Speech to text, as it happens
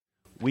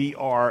We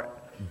are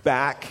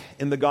back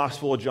in the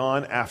Gospel of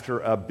John after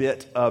a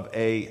bit of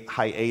a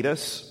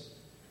hiatus.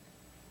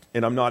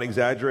 And I'm not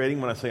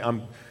exaggerating when I say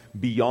I'm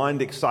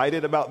beyond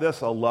excited about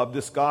this. I love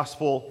this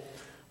Gospel.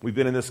 We've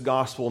been in this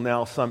Gospel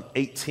now some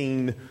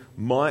 18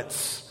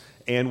 months.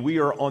 And we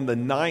are on the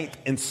 9th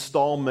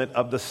installment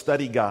of the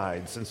study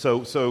guides. And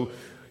so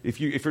if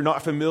you're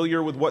not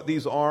familiar with what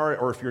these are,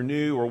 or if you're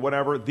new or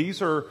whatever,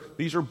 these are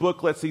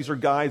booklets, these are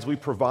guides we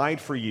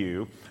provide for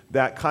you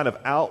that kind of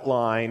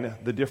outline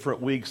the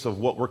different weeks of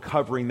what we're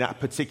covering that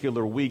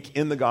particular week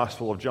in the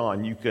Gospel of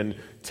John. You can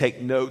take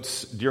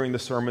notes during the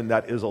sermon.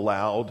 That is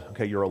allowed.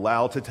 Okay, you're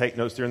allowed to take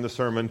notes during the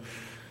sermon.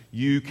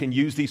 You can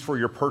use these for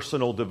your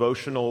personal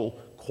devotional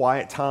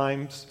quiet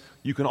times.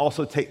 You can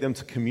also take them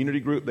to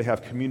community group. They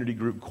have community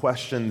group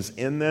questions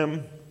in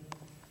them.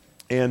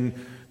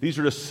 And these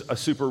are just a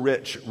super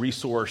rich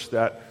resource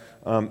that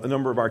a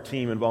number of our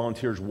team and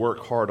volunteers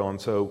work hard on.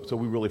 So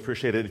we really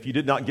appreciate it. If you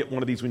did not get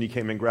one of these when you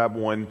came in, grab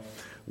one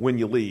when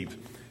you leave.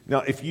 Now,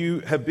 if you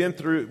have been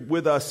through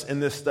with us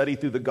in this study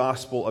through the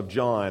Gospel of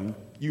John,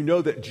 you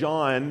know that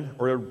John,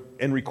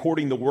 in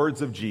recording the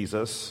words of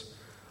Jesus,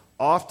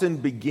 often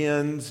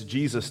begins,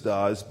 Jesus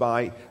does,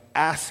 by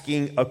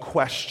asking a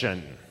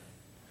question.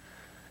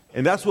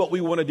 And that's what we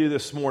want to do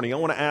this morning. I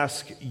want to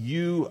ask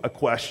you a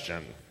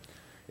question.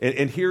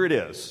 And here it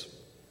is.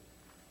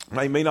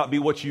 It may not be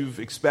what you've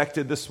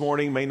expected this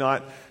morning, may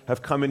not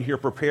have come in here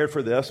prepared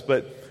for this,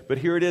 but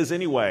here it is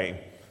anyway.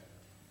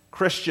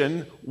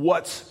 Christian,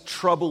 what's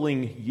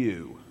troubling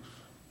you?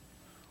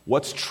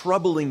 What's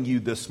troubling you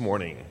this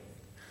morning?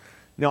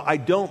 Now, I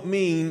don't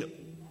mean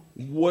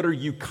what are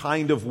you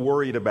kind of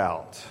worried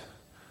about?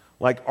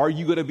 Like, are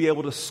you going to be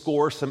able to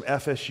score some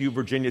FSU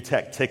Virginia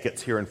Tech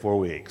tickets here in 4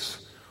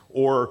 weeks?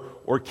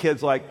 Or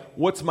kids like,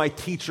 what's my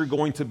teacher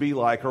going to be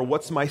like? Or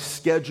what's my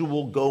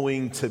schedule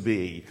going to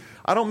be?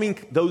 I don't mean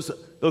those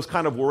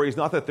kind of worries,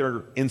 not that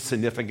they're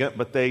insignificant,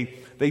 but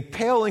they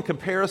pale in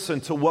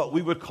comparison to what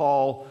we would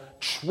call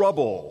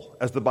trouble,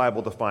 as the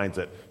Bible defines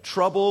it.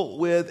 Trouble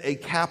with a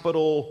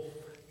capital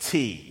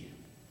T.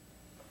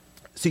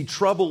 See,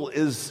 trouble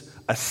is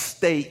a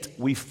state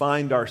we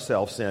find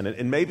ourselves in.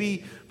 And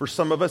maybe for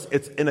some of us,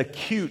 it's an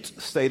acute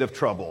state of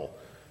trouble.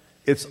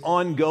 It's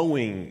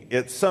ongoing.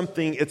 It's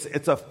something,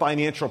 it's a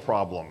financial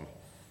problem.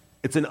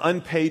 It's an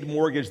unpaid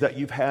mortgage that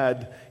you've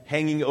had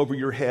hanging over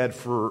your head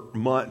for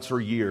months or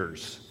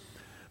years.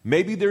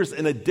 Maybe there's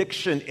an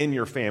addiction in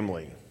your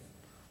family,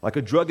 like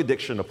a drug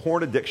addiction, a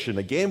porn addiction,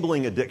 a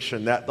gambling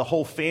addiction that the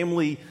whole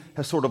family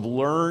has sort of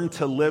learned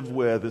to live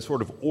with. It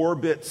sort of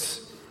orbits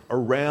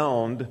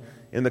around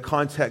in the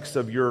context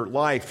of your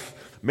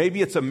life.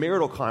 Maybe it's a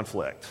marital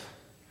conflict.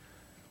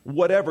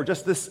 Whatever,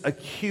 just this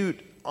acute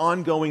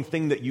ongoing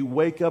thing that you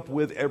wake up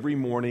with every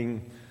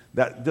morning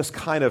that just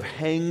kind of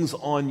hangs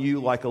on you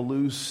like a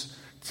loose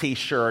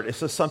t-shirt. It's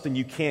just something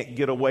you can't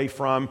get away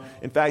from.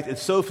 In fact,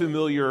 it's so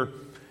familiar,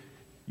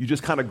 you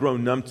just kind of grow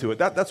numb to it.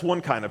 That's one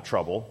kind of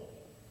trouble.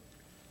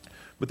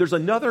 But there's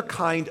another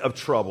kind of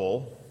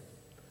trouble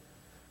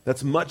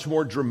that's much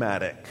more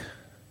dramatic,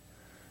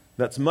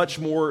 that's much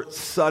more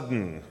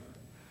sudden,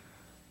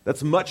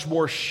 that's much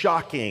more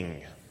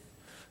shocking,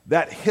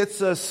 that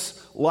hits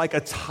us like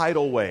a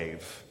tidal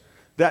wave.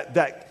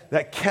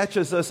 That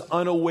catches us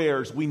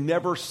unawares. We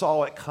never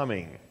saw it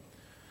coming.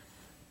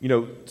 You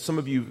know, some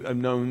of you have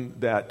known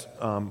that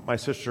my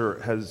sister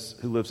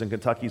who lives in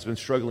Kentucky, has been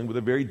struggling with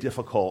a very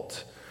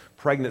difficult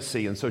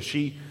pregnancy, and so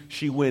she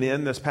went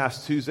in this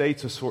past Tuesday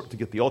to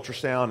get the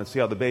ultrasound and see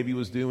how the baby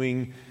was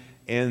doing.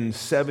 And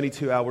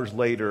 72 hours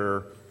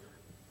later,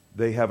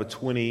 they have a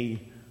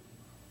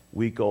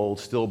 20-week-old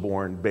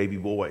stillborn baby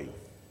boy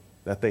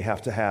that they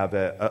have to have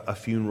a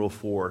funeral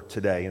for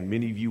today. And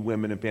many of you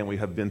women and family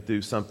have been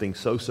through something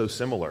so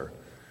similar.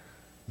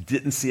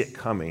 Didn't see it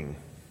coming.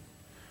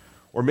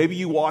 Or maybe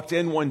you walked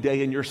in one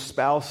day and your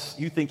spouse,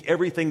 you think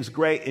everything's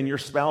great, and your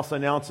spouse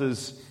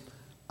announces,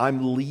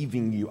 I'm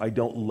leaving you, I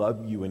don't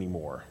love you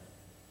anymore.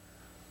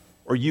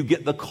 Or you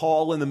get the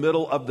call in the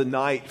middle of the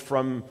night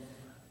from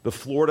the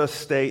Florida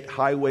State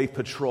Highway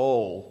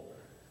Patrol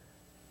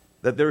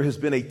that there has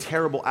been a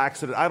terrible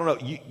accident. I don't know,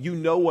 you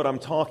know what I'm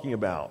talking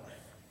about.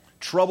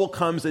 Trouble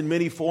comes in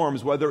many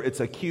forms, whether it's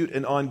acute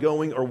and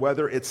ongoing or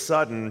whether it's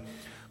sudden.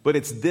 But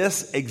it's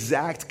this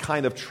exact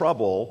kind of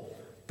trouble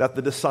that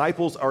the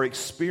disciples are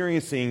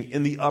experiencing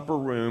in the upper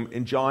room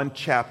in John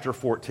chapter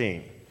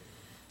 14.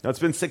 Now, it's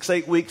been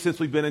 6-8 weeks since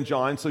we've been in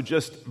John, so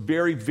just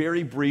very,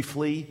 very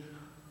briefly,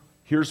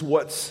 here's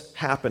what's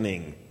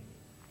happening.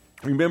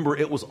 Remember,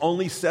 it was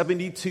only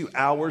 72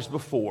 hours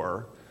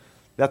before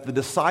that the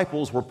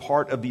disciples were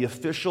part of the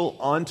official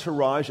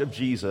entourage of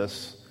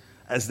Jesus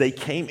as they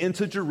came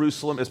into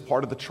Jerusalem as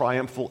part of the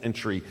triumphal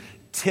entry.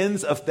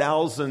 Tens of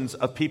thousands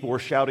of people were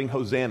shouting,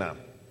 Hosanna.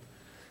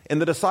 And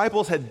the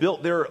disciples had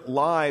built their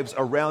lives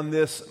around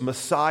this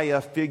Messiah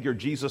figure,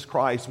 Jesus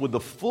Christ, with the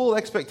full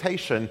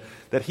expectation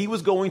that he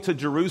was going to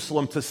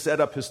Jerusalem to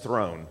set up his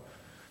throne,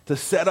 to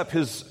set up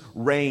his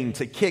reign,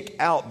 to kick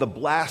out the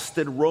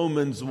blasted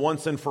Romans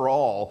once and for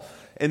all.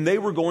 and they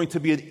were going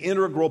to be an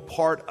integral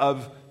part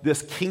of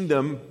this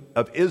kingdom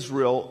of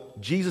Israel,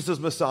 Jesus'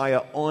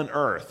 Messiah on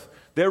earth.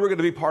 They were going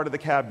to be part of the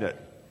cabinet.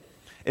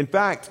 In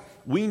fact,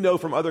 we know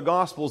from other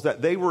Gospels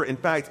that they were, in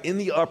fact, in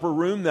the upper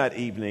room that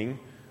evening.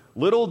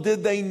 Little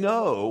did they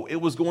know it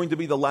was going to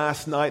be the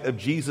last night of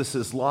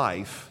Jesus'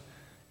 life,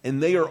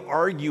 and they are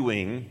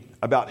arguing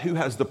about who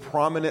has the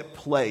prominent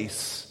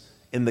place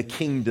in the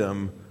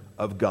kingdom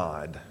of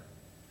God.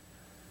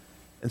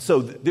 And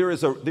so there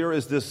is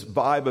this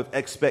vibe of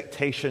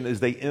expectation as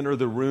they enter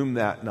the room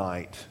that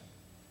night.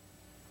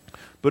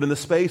 But in the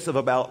space of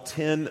about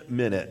 10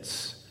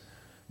 minutes,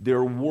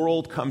 their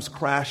world comes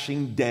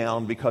crashing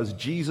down because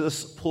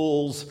Jesus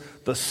pulls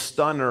the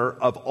stunner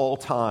of all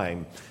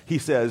time. He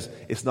says,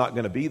 it's not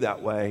going to be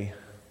that way.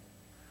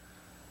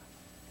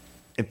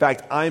 In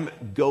fact, I'm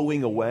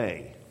going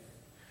away.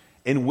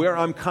 And where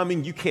I'm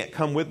coming, you can't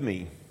come with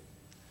me.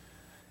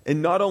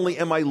 And not only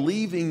am I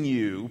leaving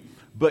you,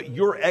 but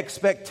your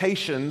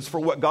expectations for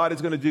what God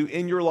is going to do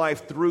in your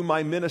life through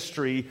my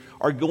ministry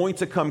are going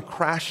to come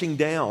crashing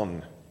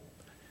down.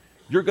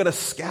 You're going to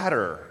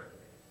scatter.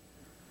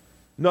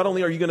 Not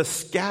only are you going to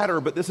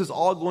scatter, but this is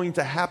all going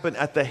to happen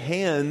at the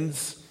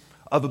hands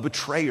of a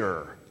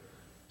betrayer,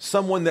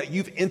 someone that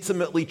you've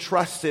intimately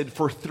trusted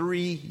for 3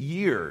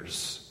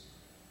 years.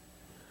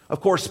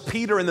 Of course,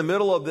 Peter in the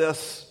middle of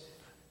this,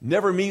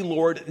 never me,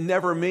 Lord,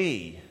 never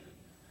me.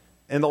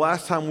 And the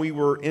last time we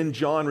were in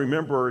John,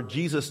 remember,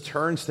 Jesus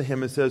turns to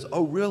him and says,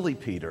 oh, really,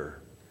 Peter?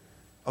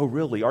 Oh,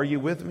 really? Are you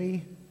with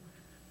me?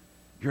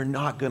 You're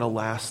not going to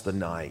last the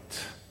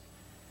night.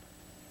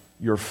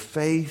 Your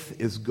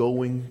faith is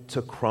going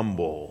to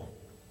crumble.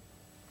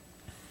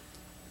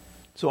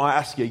 So I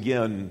ask you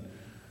again,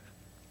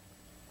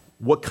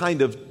 what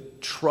kind of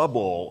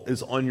trouble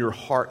is on your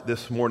heart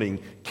this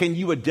morning? Can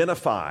you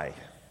identify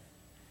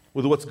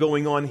with what's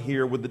going on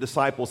here with the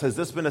disciples? Has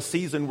this been a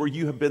season where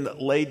you have been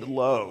laid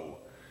low?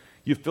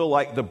 You feel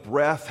like the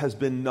breath has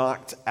been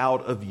knocked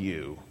out of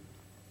you.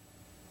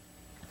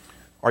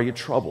 Are you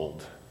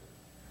troubled?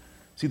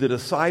 See, the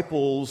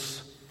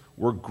disciples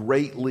were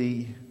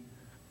greatly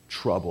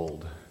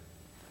troubled.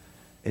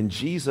 And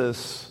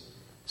Jesus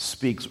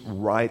speaks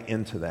right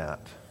into that.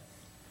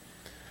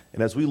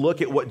 And as we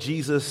look at what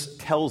Jesus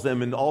tells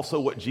them and also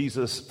what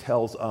Jesus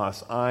tells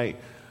us, I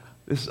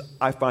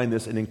find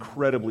this an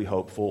incredibly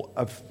hopeful,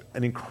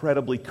 an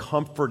incredibly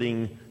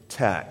comforting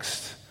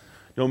text.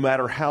 No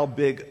matter how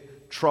big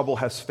trouble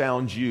has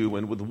found you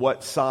and with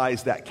what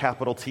size that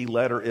capital T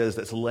letter is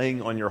that's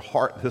laying on your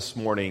heart this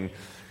morning,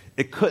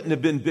 it couldn't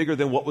have been bigger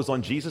than what was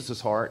on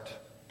Jesus' heart,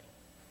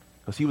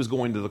 because he was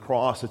going to the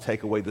cross to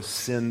take away the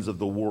sins of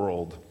the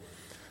world.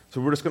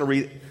 So we're just going to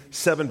read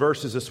 7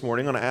 verses this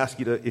morning. I'm going to ask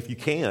you to, if you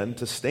can,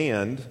 to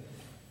stand.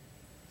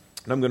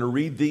 And I'm going to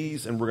read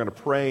these, and we're going to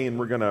pray, and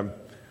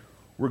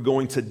we're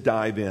going to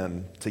dive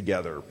in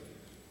together.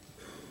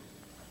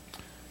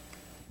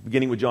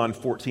 Beginning with John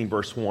 14,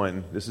 verse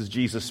 1. This is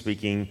Jesus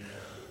speaking.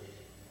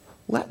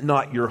 Let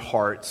not your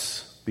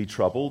hearts be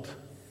troubled.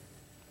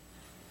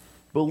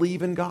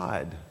 Believe in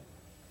God.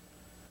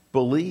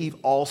 Believe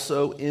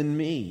also in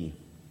me.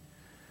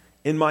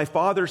 In my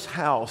Father's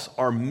house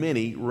are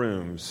many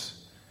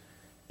rooms.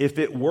 If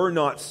it were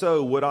not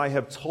so, would I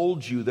have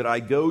told you that I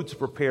go to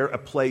prepare a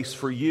place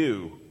for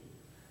you?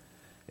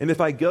 And if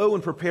I go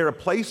and prepare a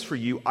place for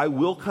you, I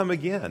will come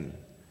again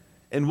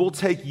and will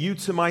take you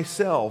to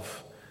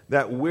myself,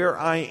 that where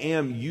I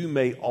am, you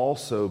may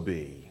also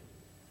be,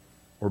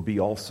 or be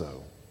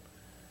also.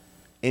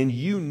 And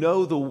you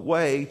know the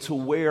way to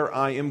where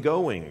I am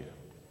going.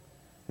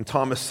 And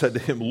Thomas said to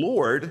him,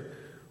 Lord,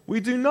 we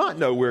do not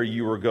know where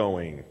you are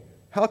going.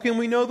 How can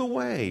we know the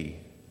way?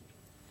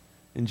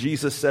 And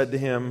Jesus said to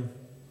him,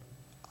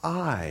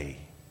 I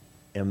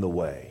am the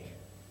way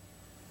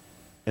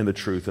and the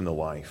truth and the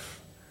life.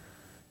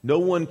 No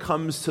one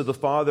comes to the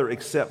Father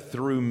except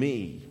through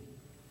me.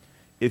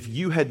 If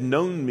you had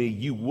known me,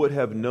 you would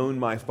have known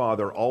my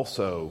Father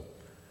also.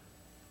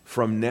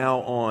 From now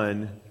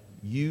on,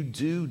 you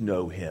do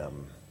know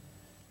him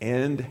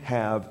and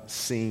have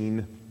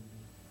seen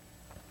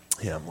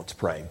him. Let's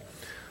pray.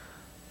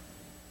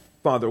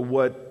 Father,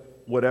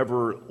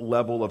 whatever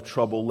level of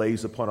trouble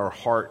lays upon our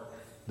heart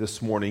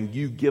this morning,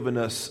 you've given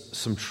us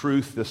some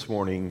truth this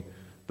morning,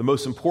 the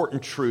most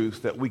important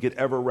truth that we could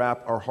ever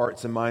wrap our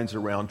hearts and minds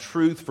around,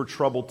 truth for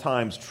troubled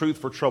times, truth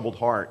for troubled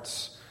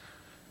hearts.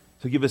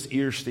 So give us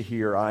ears to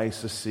hear,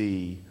 eyes to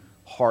see,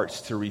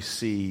 hearts to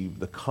receive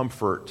the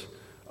comfort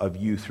of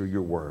you through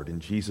your word. In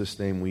Jesus'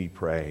 name we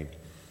pray.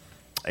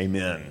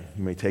 Amen.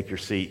 You may take your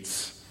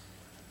seats.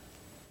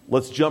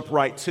 Let's jump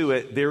right to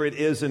it. There it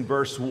is in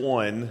verse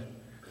 1.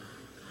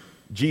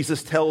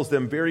 Jesus tells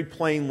them very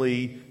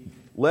plainly,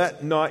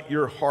 let not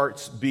your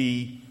hearts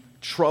be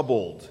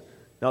troubled.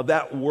 Now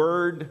that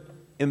word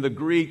in the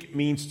Greek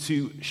means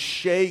to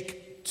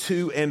shake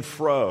to and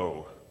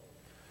fro,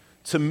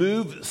 to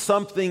move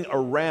something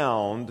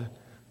around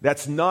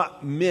that's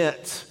not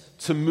meant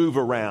to move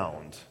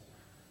around.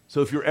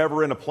 So if you're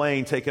ever in a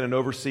plane taking an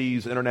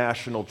overseas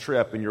international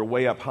trip and you're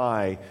way up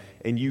high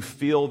and you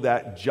feel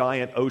that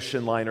giant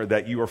ocean liner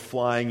that you are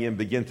flying in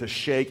begin to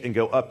shake and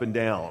go up and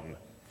down.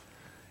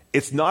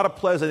 It's not a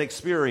pleasant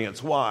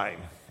experience. Why?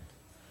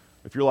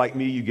 If you're like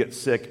me, you get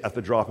sick at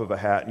the drop of a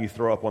hat and you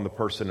throw up on the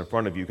person in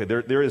front of you. Okay,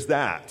 there is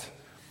that.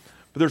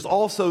 But there's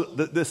also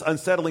this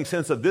unsettling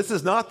sense of this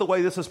is not the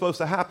way this is supposed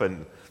to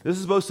happen. This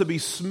is supposed to be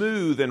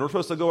smooth, and we're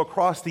supposed to go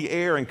across the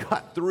air and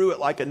cut through it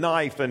like a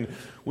knife. And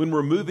when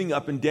we're moving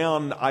up and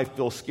down, I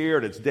feel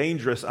scared. It's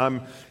dangerous.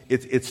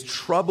 It's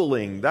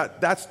troubling.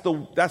 That's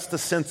the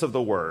sense of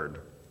the word.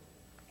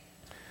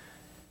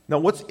 Now,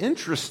 what's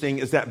interesting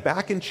is that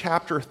back in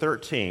chapter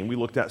 13, we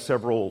looked at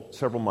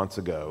several months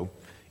ago,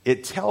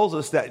 it tells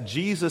us that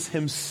Jesus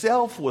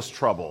himself was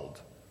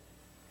troubled,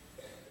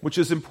 which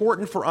is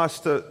important for us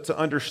to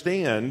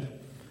understand,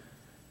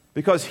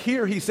 because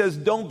here he says,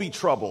 don't be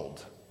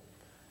troubled.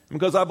 And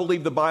because I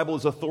believe the Bible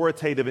is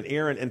authoritative,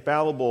 inerrant,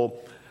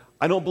 infallible,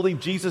 I don't believe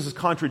Jesus is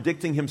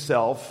contradicting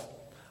himself.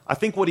 I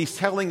think what he's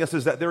telling us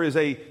is that there is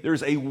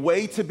a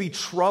way to be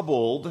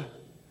troubled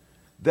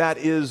that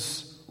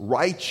is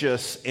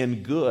righteous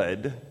and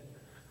good,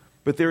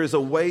 but there is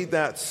a way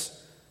that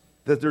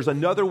there's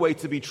another way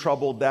to be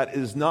troubled that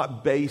is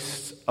not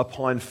based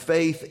upon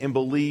faith and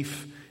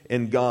belief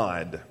in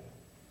God.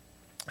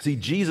 See,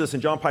 Jesus,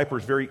 and John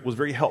Piper was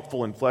very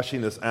helpful in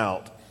fleshing this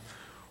out.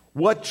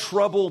 What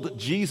troubled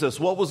Jesus,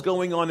 what was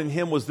going on in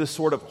him, was this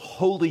sort of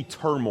holy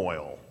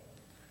turmoil.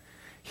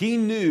 He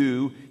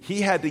knew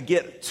he had to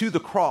get to the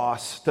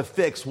cross to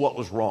fix what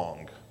was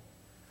wrong.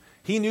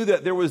 He knew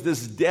that there was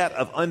this debt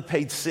of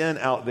unpaid sin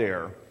out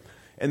there,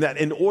 and that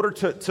in order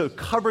to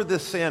cover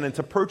this sin and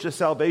to purchase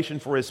salvation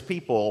for his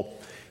people,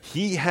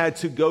 he had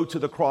to go to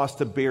the cross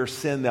to bear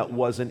sin that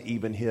wasn't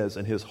even his,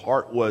 and his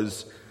heart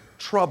was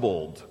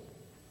troubled.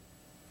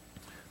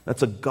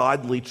 That's a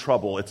godly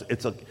trouble.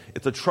 It's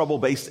a trouble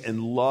based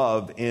in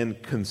love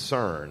and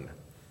concern.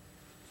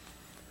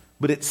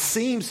 But it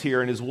seems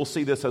here, and as we'll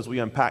see this as we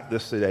unpack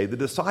this today, the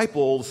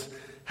disciples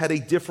had a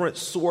different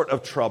sort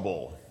of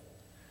trouble.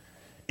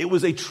 It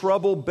was a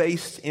trouble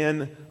based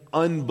in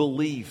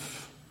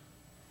unbelief.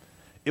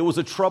 It was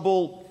a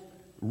trouble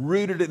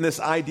rooted in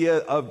this idea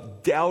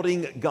of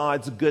doubting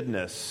God's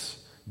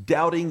goodness,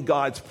 doubting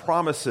God's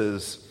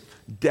promises,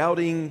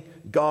 doubting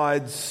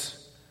God's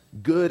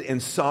good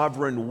and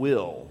sovereign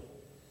will.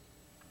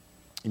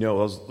 You know,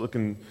 I was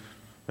looking,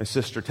 my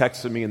sister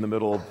texted me in the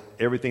middle of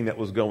everything that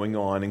was going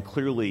on, and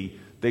clearly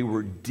they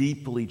were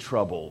deeply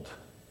troubled.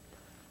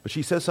 But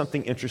she says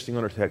something interesting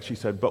on her text. She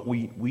said, but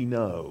we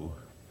know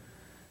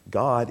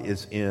God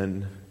is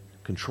in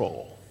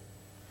control.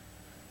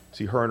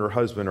 See, her and her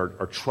husband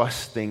are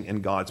trusting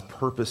in God's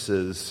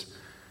purposes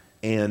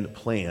and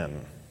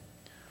plan.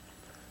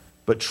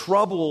 But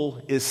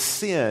trouble is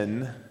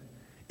sin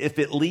if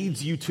it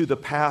leads you to the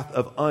path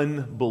of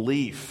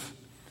unbelief.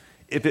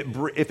 If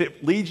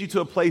it leads you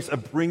to a place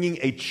of bringing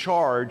a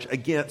charge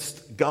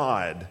against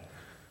God,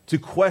 to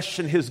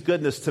question his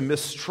goodness, to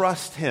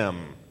mistrust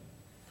him,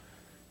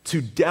 to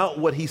doubt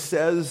what he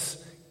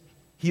says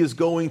he is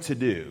going to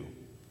do.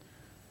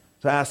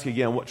 So I ask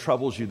again, what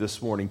troubles you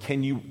this morning?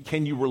 Can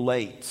you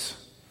relate?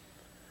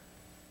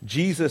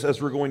 Jesus,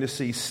 as we're going to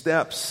see,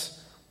 steps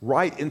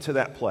right into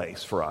that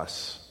place for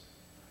us.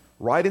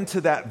 Right into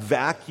that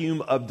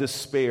vacuum of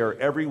despair.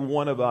 Every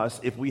one of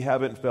us, if we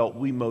haven't felt,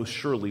 we most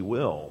surely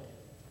will.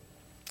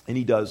 And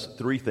he does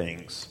three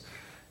things.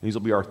 These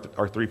will be our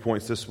 3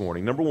 points this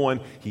morning. Number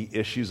one, he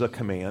issues a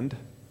command.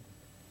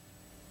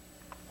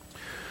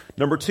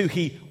 Number two,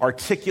 he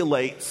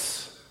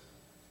articulates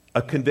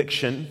a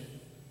conviction.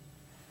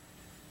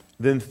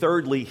 Then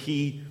thirdly,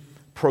 he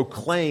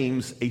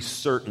proclaims a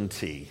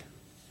certainty.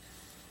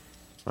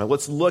 All right,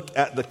 let's look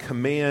at the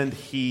command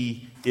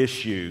he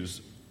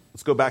issues.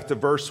 Let's go back to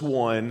verse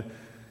 1.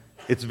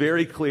 It's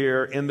very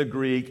clear in the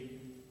Greek,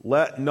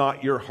 let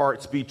not your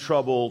hearts be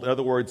troubled. In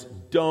other words,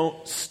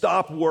 don't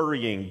stop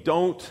worrying.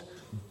 Don't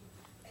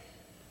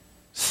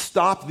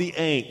stop the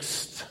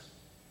angst.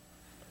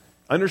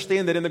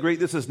 Understand that in the Greek,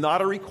 this is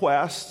not a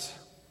request.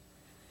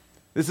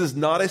 This is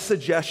not a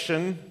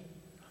suggestion.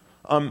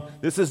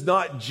 This is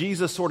not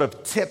Jesus sort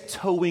of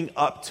tiptoeing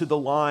up to the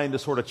line to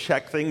sort of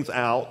check things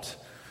out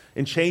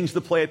and change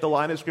the play at the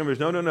line of scrimmage.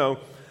 No.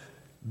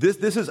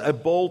 This is a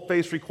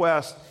bold-faced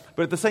request,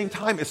 but at the same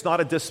time, it's not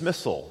a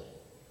dismissal.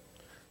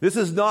 This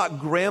is not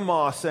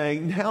grandma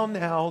saying,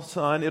 now,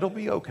 son, it'll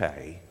be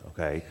okay.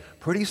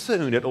 Pretty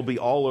soon, it'll be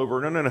all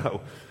over.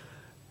 No.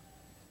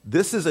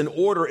 This is an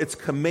order. It's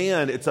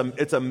command.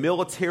 It's a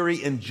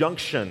military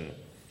injunction.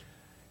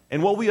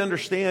 And what we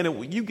understand,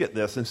 and you get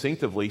this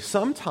instinctively,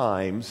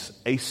 sometimes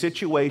a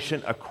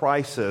situation, a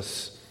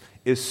crisis,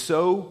 is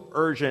so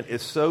urgent,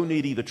 is so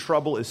needy, the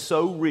trouble is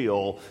so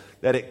real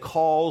that it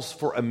calls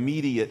for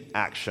immediate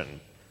action.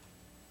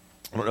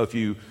 I don't know if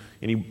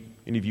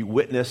any of you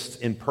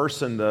witnessed in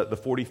person the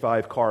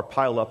 45 car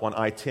pileup on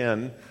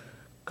I-10 a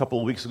couple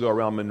of weeks ago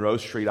around Monroe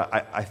Street.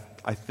 I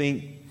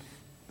think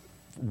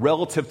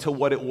relative to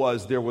what it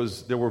was, there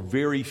were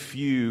very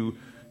few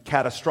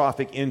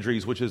catastrophic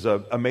injuries, which is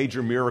a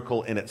major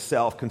miracle in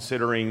itself,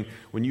 considering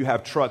when you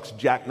have trucks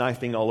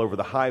jackknifing all over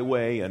the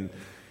highway. And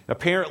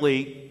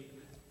apparently,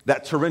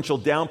 that torrential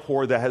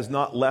downpour that has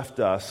not left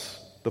us,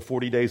 the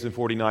 40 days and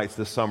 40 nights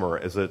this summer,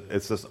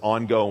 it's just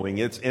ongoing,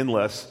 it's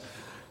endless.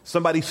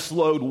 Somebody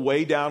slowed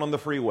way down on the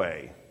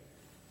freeway.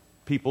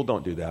 People,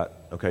 don't do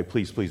that. Okay,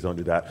 please don't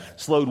do that.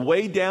 Slowed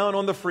way down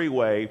on the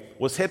freeway,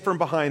 was hit from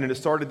behind, and it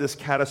started this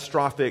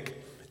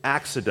catastrophic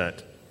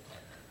accident.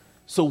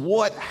 So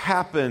what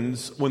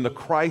happens when the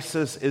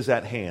crisis is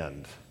at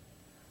hand?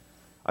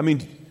 I mean,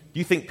 do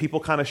you think people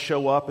kind of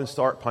show up and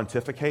start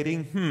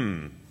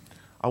pontificating?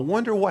 I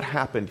wonder what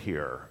happened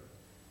here.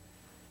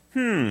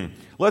 We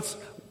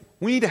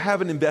need to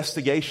have an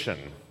investigation.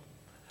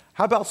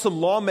 How about some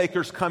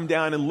lawmakers come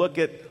down and look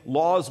at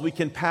laws we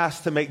can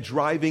pass to make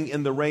driving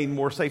in the rain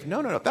more safe?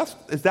 No.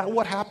 Is that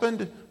what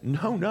happened?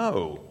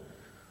 No.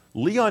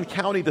 Leon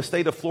County, the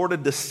state of Florida,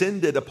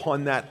 descended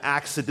upon that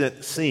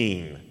accident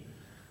scene,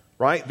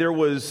 right? There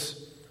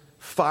was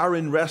fire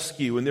and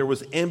rescue, and there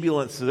was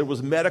ambulances, there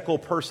was medical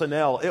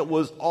personnel. It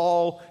was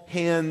all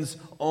hands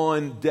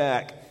on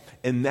deck.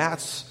 And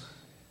that's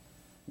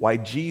why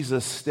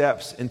Jesus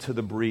steps into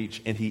the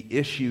breach and he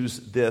issues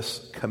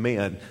this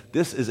command.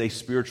 This is a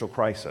spiritual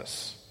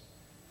crisis.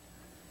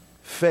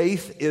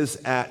 Faith is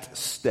at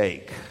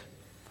stake.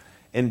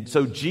 And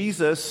so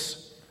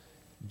Jesus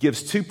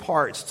gives two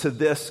parts to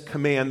this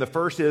command. The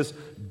first is,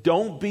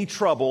 don't be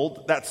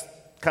troubled. That's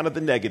kind of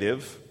the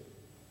negative.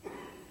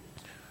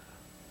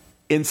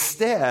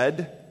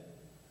 Instead,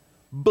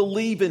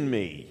 believe in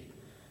me.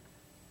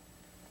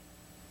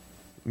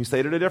 Let me say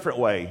it in a different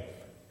way.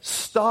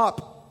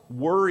 Stop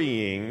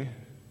worrying,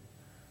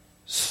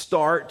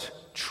 start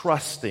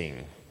trusting.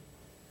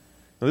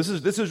 Now, this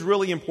is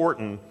really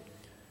important.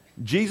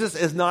 Jesus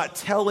is not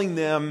telling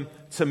them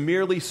to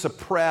merely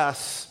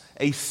suppress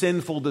a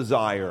sinful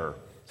desire.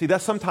 See,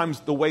 that's sometimes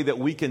the way that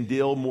we can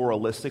deal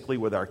moralistically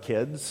with our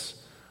kids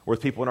or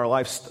with people in our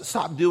life.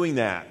 Stop doing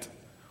that.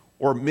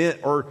 Or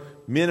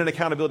men in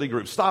accountability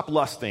groups, stop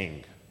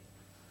lusting.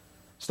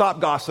 Stop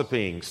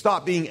gossiping.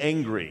 Stop being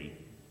angry.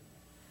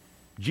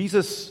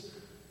 Jesus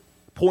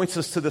points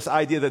us to this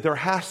idea that there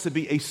has to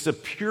be a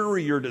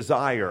superior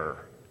desire.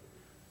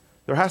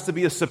 There has to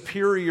be a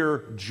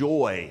superior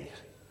joy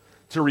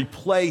to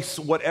replace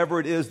whatever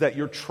it is that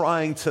you're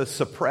trying to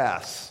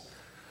suppress.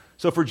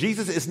 So for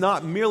Jesus, it's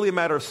not merely a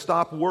matter of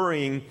stop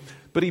worrying,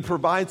 but he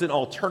provides an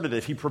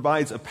alternative. He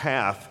provides a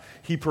path.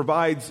 He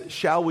provides,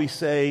 shall we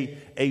say,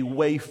 a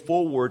way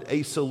forward,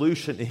 a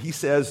solution. And he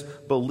says,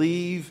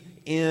 believe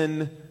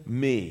in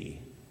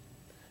me.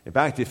 In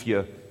fact, if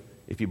you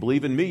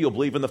believe in me, you'll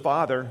believe in the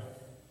Father.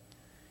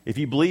 If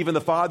you believe in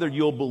the Father,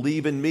 you'll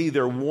believe in me.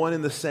 They're one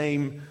and the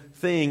same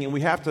thing. And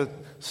we have to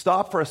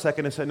stop for a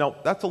second and say, no,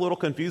 that's a little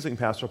confusing,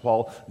 Pastor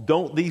Paul.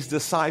 Don't these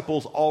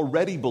disciples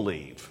already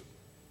believe?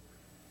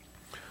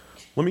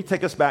 Let me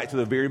take us back to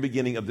the very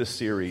beginning of this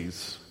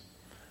series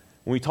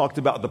when we talked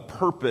about the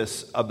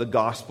purpose of the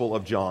Gospel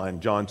of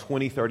John, John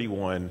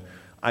 20:31.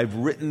 I've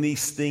written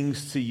these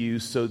things to you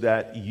so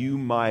that you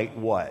might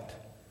what?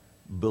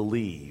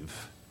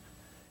 Believe.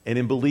 And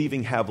in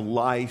believing have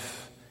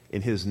life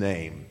in his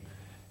name.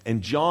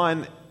 And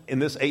John, in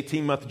this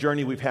 18-month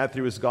journey we've had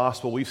through his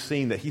gospel, we've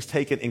seen that he's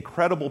taken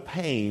incredible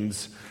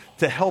pains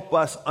to help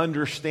us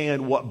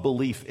understand what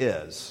belief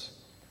is.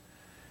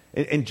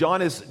 And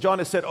John has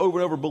said over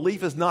and over,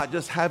 belief is not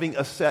just having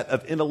a set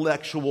of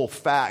intellectual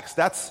facts.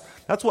 That's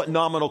what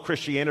nominal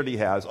Christianity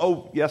has.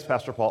 Oh, yes,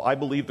 Pastor Paul, I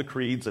believe the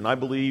creeds, and I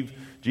believe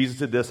Jesus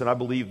did this, and I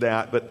believe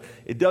that, but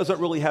it doesn't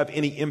really have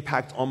any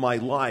impact on my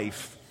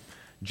life.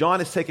 John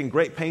has taken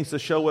great pains to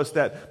show us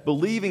that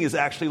believing is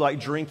actually like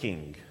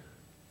drinking,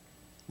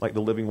 like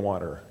the living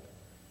water.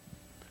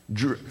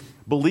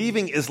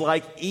 Believing is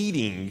like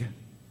eating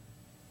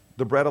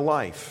the bread of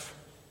life.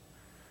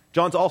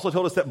 John's also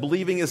told us that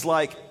believing is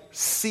like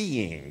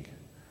seeing.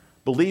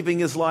 Believing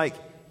is like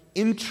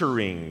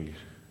entering.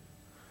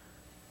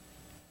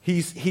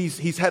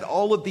 He's had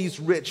all of these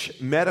rich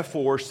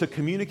metaphors to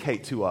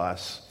communicate to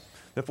us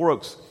that,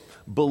 folks,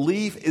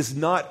 belief is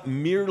not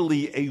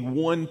merely a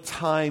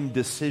one-time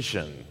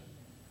decision.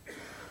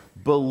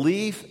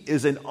 Belief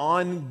is an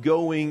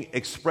ongoing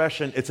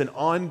expression. It's an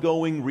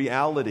ongoing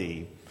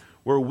reality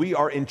where we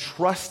are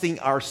entrusting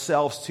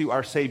ourselves to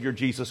our Savior,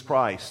 Jesus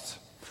Christ.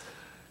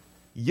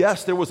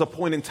 Yes, there was a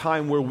point in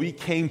time where we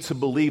came to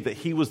believe that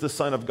he was the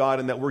Son of God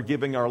and that we're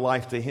giving our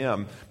life to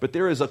him. But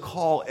there is a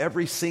call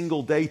every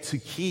single day to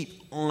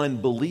keep on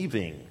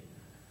believing,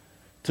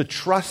 to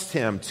trust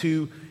him,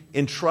 to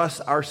entrust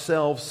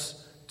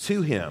ourselves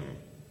to him.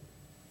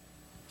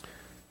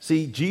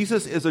 See,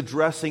 Jesus is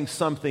addressing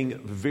something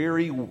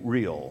very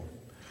real,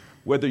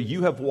 whether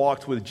you have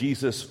walked with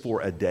Jesus for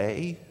a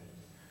day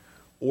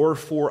or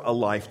for a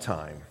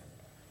lifetime,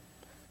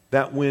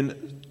 that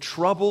when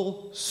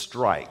trouble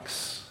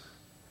strikes,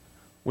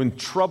 when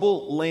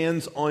trouble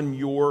lands on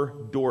your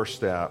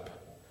doorstep,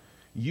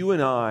 you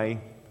and I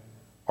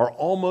are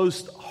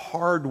almost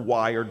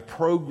hardwired,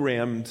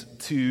 programmed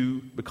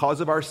to,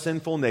 because of our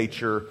sinful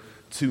nature,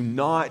 to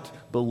not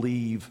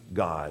believe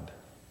God.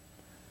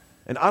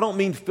 And I don't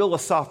mean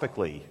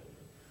philosophically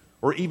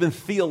or even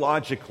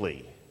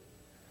theologically.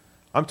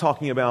 I'm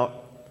talking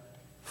about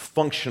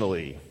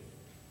functionally.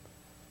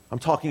 I'm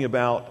talking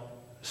about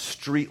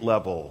street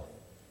level.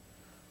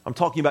 I'm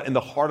talking about in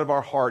the heart of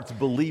our hearts,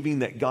 believing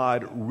that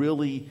God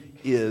really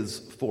is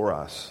for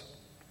us.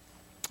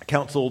 I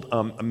counseled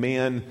a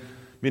man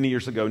many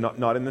years ago,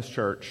 not in this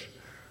church,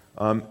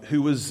 he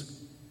was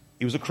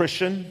a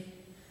Christian,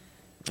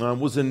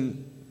 was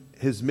in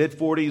his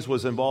mid-40s,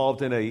 was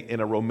involved in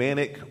a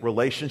romantic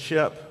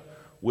relationship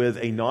with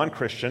a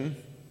non-Christian,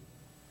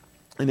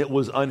 and it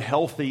was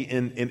unhealthy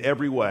in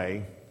every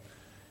way.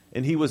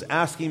 And he was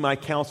asking my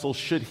counsel,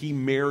 should he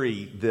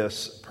marry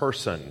this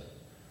person?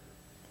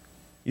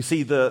 You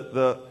see,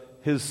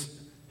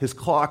 his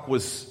clock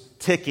was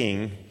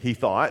ticking, he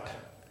thought.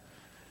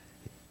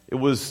 It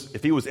was,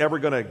 if he was ever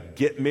going to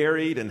get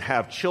married and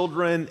have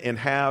children and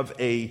have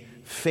a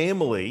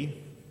family,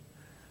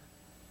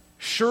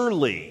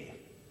 surely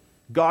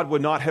God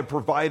would not have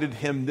provided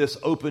him this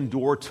open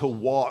door to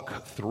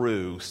walk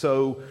through.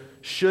 So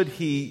should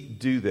he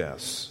do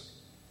this?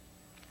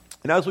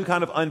 And as we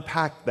kind of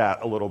unpacked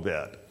that a little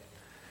bit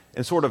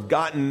and sort of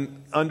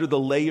gotten under the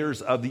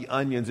layers of the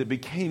onions, it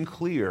became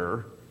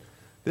clear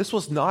this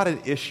was not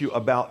an issue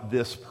about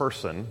this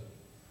person.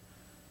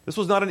 This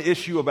was not an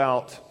issue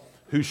about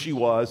who she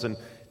was, and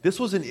this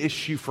was an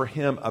issue for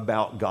him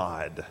about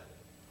God.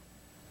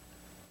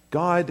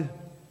 God,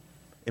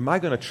 am I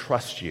going to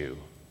trust you?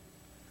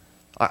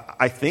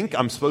 I think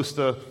I'm supposed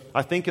to,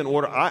 I think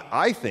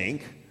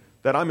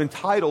that I'm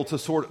entitled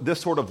to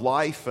this sort of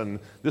life and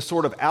this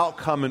sort of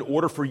outcome in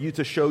order for you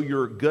to show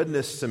your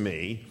goodness to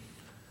me.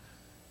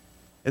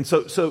 And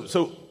so,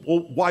 well,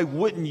 why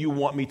wouldn't you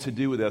want me to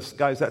do this?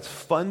 Guys, that's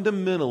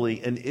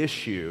fundamentally an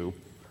issue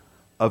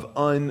of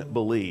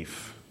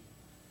unbelief.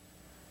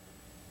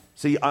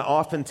 See, I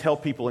often tell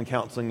people in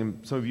counseling,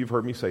 and some of you have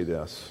heard me say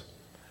this,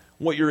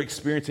 what you're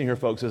experiencing here,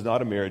 folks, is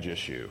not a marriage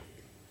issue.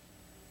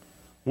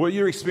 What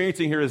you're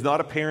experiencing here is not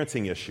a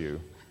parenting issue.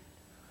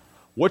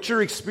 What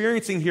you're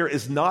experiencing here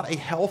is not a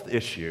health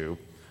issue.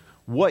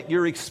 What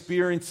you're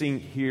experiencing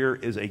here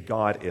is a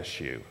God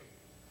issue.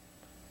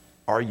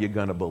 Are you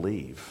going to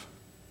believe?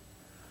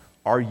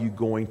 Are you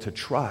going to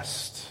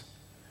trust?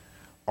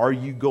 Are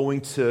you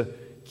going to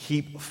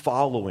keep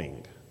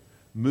following,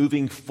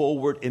 moving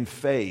forward in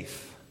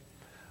faith,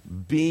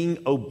 being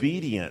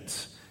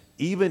obedient,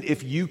 even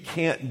if you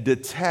can't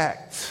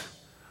detect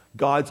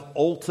God's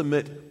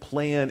ultimate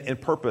plan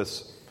and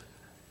purpose?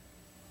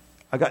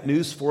 I got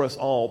news for us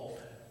all.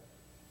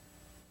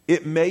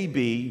 It may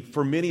be,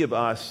 for many of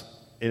us,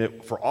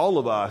 and for all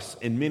of us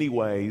in many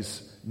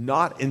ways,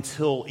 not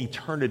until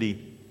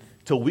eternity,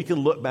 till we can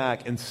look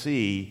back and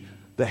see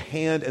the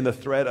hand and the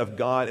thread of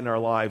God in our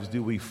lives,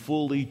 do we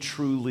fully,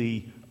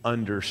 truly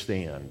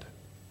understand.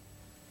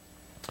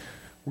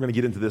 We're going to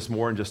get into this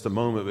more in just a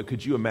moment, but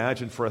could you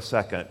imagine for a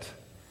second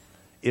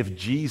if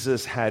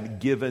Jesus had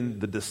given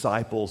the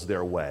disciples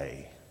their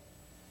way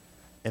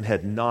and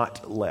had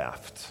not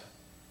left?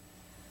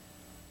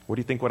 What do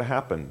you think would have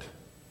happened?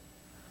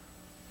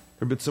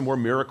 There have been some more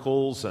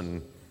miracles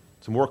and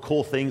some more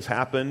cool things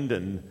happened,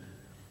 and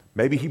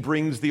maybe he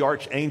brings the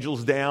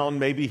archangels down,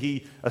 maybe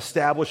he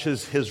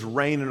establishes his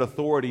reign and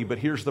authority, but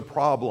here's the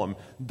problem.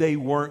 They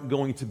weren't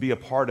going to be a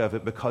part of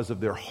it because of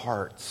their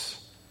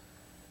hearts,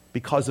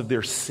 because of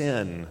their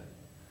sin,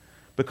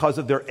 because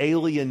of their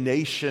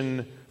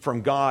alienation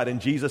from God.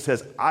 And Jesus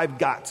says, I've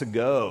got to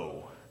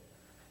go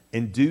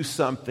and do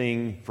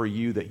something for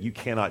you that you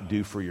cannot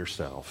do for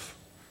yourself.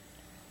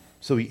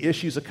 So he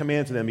issues a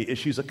command to them. He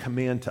issues a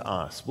command to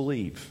us.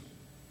 Believe.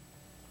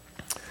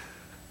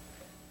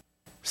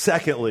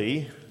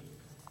 Secondly,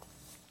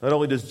 not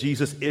only does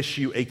Jesus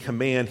issue a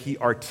command, he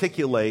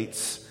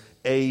articulates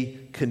a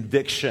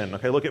conviction.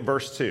 Okay, look at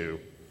verse 2.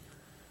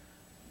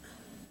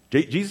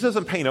 Jesus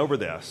doesn't paint over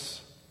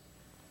this.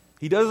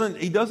 He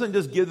doesn't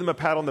just give them a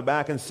pat on the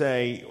back and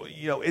say,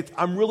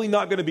 I'm really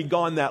not going to be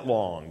gone that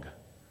long.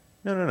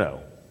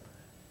 No.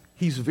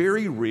 He's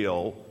very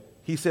real.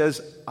 He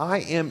says, I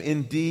am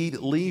indeed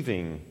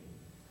leaving.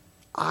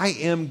 I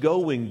am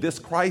going. This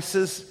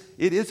crisis,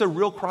 it is a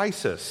real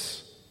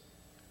crisis.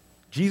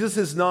 Jesus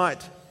is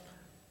not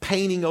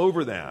painting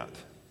over that.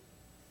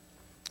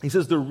 He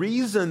says, the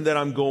reason that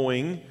I'm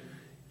going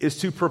is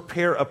to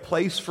prepare a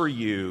place for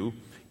you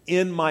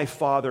in my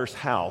Father's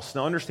house.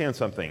 Now understand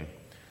something.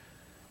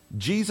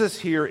 Jesus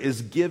here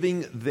is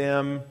giving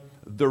them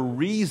the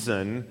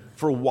reason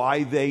for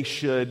why they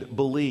should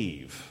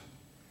believe.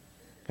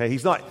 Okay,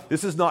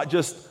 this is not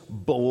just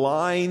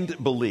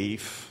blind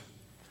belief,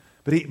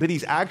 but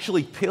he's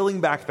actually peeling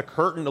back the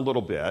curtain a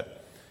little bit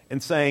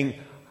and saying,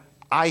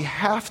 I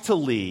have to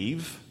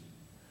leave,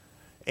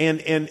 and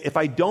if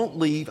I don't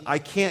leave, I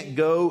can't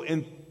go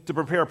and to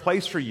prepare a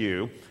place for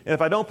you. And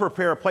if I don't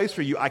prepare a place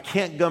for you, I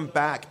can't come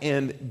back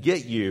and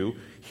get you.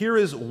 Here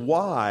is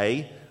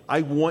why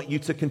I want you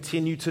to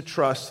continue to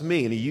trust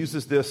me. And he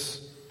uses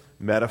this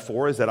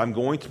metaphor, is that I'm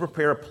going to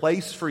prepare a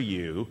place for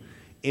you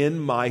in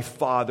my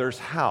Father's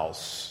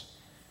house.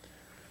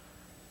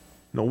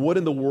 Now, what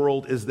in the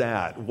world is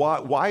that?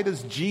 Why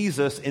does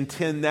Jesus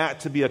intend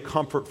that to be a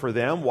comfort for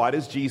them? Why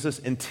does Jesus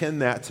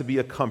intend that to be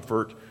a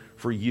comfort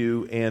for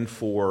you and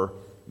for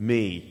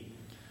me?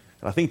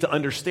 And I think to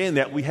understand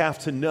that, we have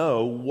to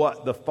know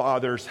what the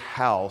Father's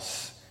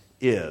house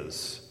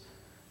is.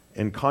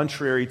 And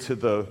contrary to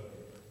the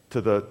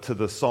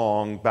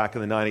song back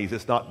in the 90s,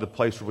 it's not the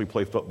place where we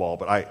play football,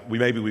 but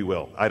maybe we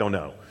will. I don't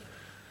know.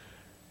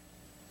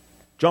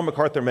 John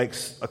MacArthur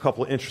makes a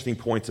couple of interesting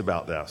points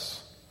about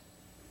this.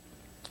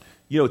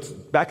 It's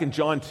back in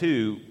John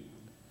 2,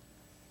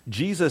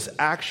 Jesus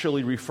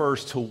actually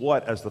refers to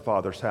what as the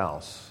Father's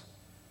house?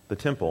 The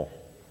temple.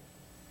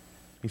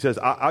 He says,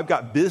 I've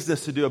got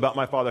business to do about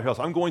my Father's house.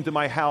 I'm going to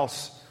my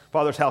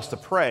Father's house to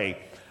pray.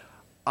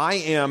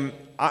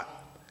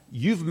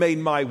 You've made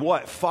my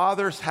what?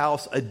 Father's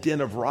house a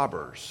den of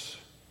robbers.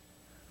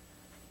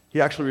 He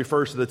actually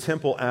refers to the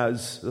temple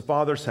as the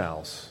Father's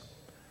house.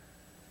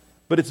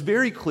 But it's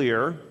very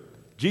clear,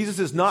 Jesus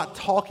is not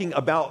talking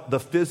about the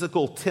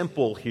physical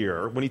temple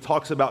here when he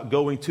talks about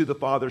going to the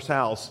Father's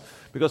house.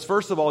 Because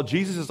first of all,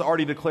 Jesus has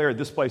already declared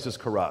this place is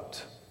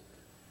corrupt.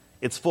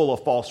 It's full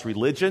of false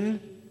religion.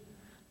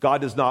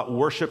 God does not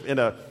worship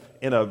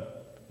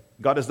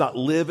God does not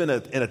live in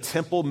a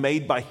temple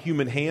made by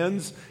human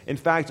hands. In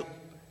fact,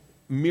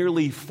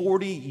 merely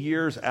 40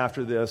 years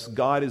after this,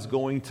 God is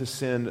going to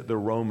send the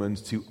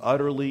Romans to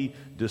utterly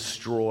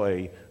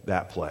destroy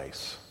that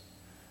place.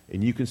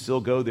 And you can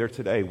still go there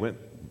today. Went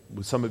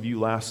with some of you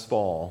last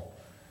fall,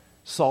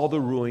 saw the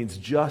ruins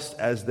just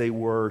as they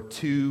were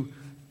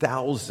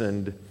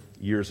 2,000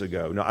 years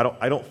ago. Now,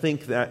 I don't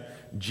think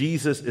that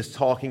Jesus is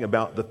talking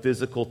about the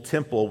physical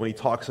temple when he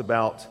talks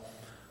about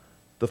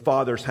the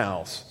Father's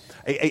house.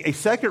 A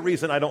second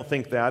reason I don't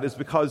think that is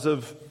because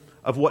of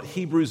what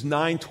Hebrews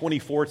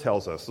 9:24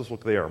 tells us. Let's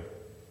look there. It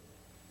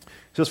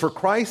says, "For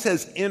Christ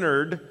has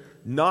entered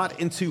not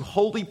into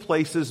holy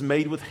places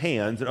made with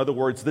hands," in other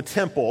words, the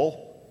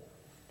temple,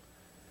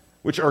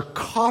 "which are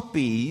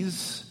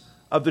copies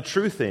of the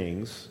true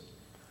things,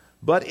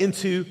 but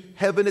into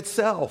heaven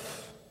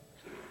itself,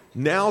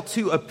 now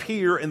to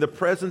appear in the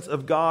presence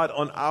of God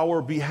on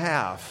our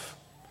behalf."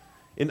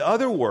 In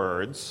other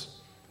words,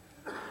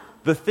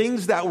 the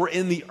things that were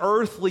in the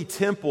earthly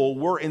temple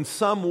were in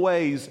some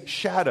ways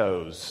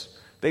shadows.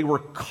 They were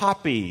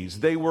copies.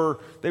 They were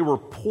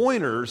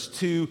pointers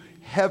to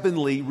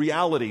heavenly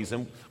realities.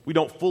 And we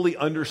don't fully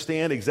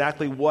understand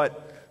exactly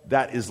what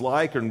that is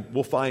like, and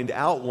we'll find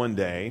out one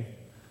day.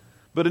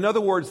 But in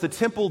other words, the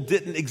temple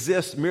didn't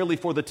exist merely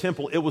for the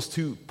temple. It was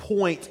to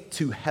point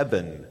to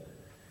heaven.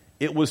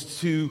 It was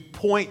to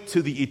point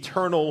to the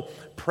eternal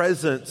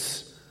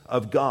presence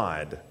of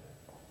God.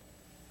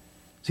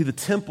 See, the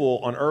temple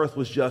on earth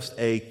was just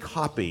a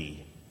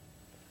copy.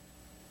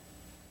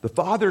 The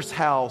Father's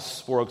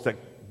house, folks, that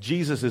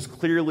Jesus is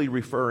clearly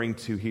referring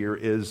to here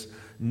is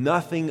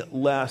nothing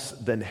less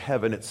than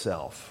heaven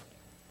itself.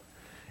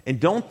 And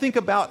don't think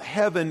about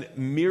heaven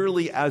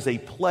merely as a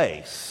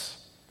place.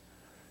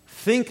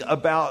 Think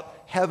about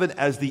heaven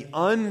as the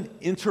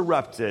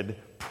uninterrupted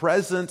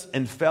presence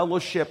and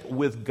fellowship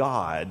with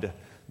God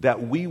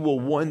that we will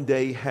one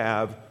day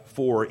have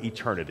for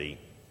eternity.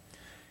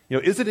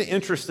 Isn't it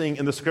interesting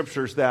in the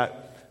scriptures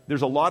that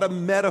there's a lot of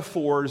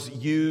metaphors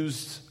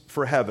used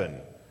for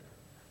heaven?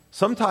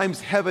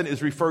 Sometimes heaven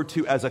is referred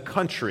to as a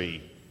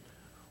country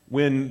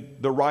when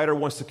the writer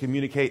wants to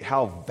communicate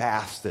how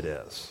vast it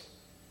is,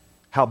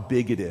 how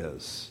big it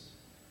is,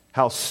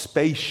 how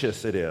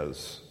spacious it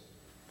is.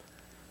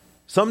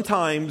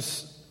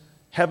 Sometimes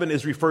heaven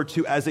is referred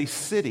to as a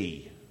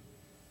city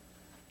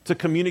to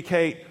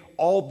communicate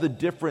all the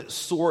different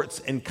sorts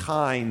and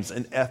kinds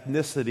and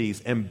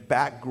ethnicities and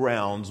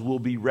backgrounds will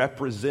be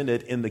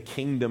represented in the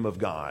kingdom of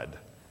God.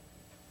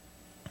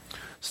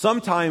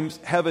 Sometimes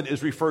heaven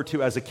is referred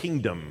to as a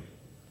kingdom,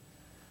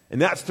 and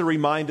that's to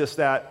remind us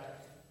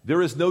that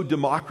there is no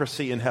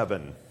democracy in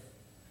heaven.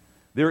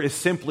 There is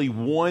simply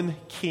one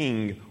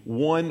king,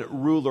 one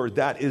ruler,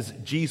 that is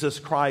Jesus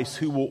Christ,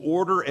 who will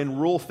order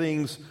and rule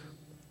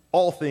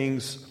all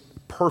things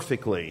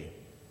perfectly.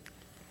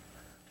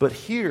 But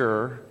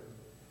here,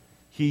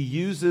 he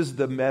uses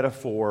the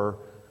metaphor,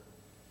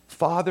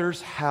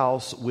 Father's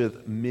house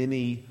with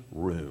many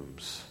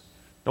rooms.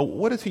 Now,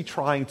 what is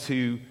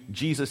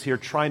Jesus here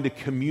trying to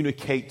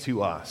communicate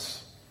to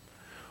us?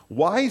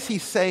 Why is he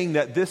saying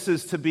that this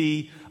is to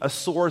be a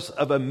source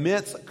of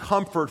immense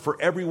comfort for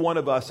every one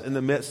of us in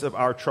the midst of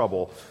our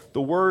trouble?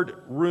 The word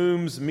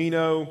rooms,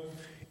 meno,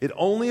 it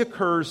only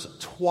occurs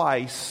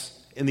twice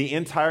in the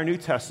entire New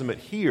Testament,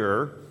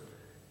 here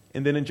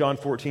and then in John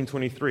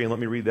 14:23. And let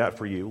me read that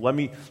for you. Let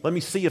me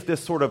see if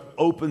this sort of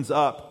opens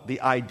up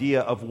the idea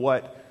of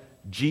what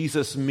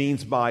Jesus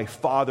means by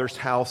Father's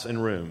house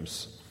and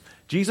rooms.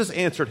 Jesus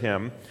answered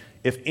him,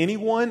 "If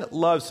anyone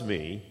loves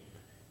me,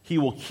 he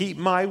will keep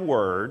my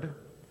word,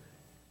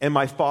 and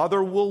my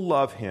Father will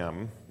love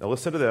him." Now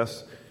listen to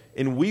this.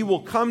 "And we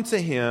will come to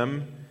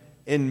him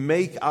and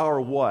make our"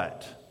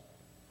 what?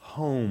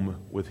 Home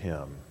with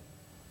him.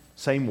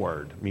 Same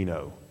word,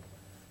 meno.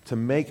 To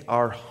make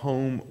our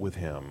home with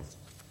him.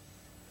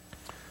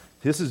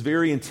 This is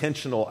very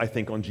intentional, I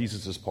think, on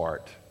Jesus'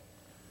 part.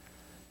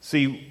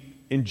 See,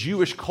 in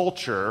Jewish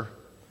culture,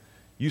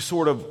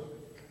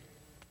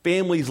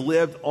 families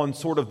lived on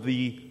sort of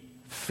the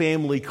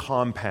family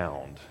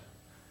compound.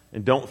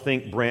 And don't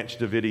think Branch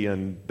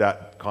Davidian,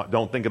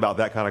 don't think about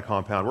that kind of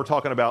compound. We're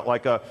talking about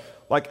like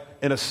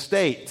an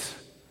estate.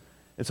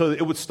 And so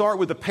it would start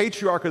with the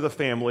patriarch of the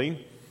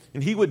family,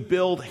 and he would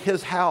build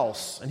his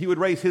house, and he would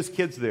raise his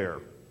kids there.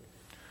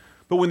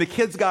 But when the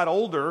kids got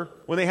older,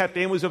 when they had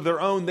families of their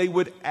own, they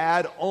would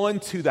add on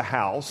to the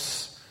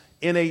house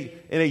in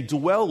a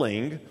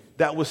dwelling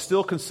that was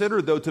still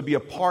considered, though, to be a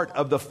part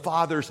of the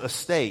father's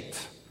estate.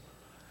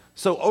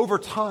 So over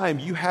time,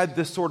 you had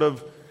this sort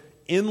of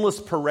endless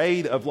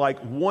parade of like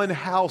one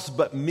house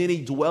but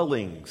many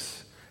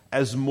dwellings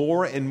as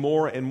more and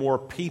more and more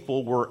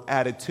people were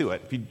added to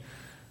it.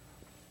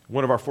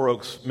 One of our Four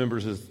Oaks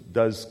members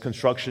does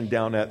construction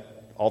down at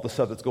all the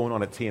stuff that's going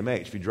on at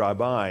TMH. If you drive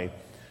by,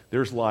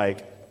 there's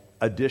like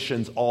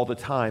additions all the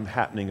time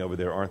happening over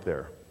there, aren't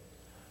there?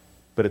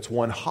 But it's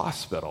one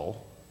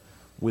hospital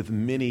with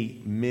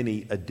many,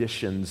 many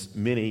additions,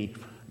 many,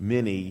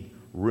 many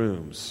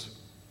rooms.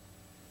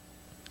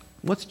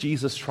 What's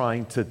Jesus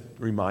trying to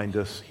remind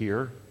us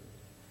here?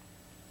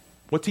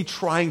 What's he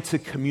trying to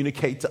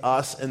communicate to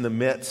us in the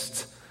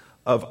midst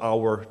of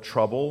our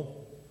trouble?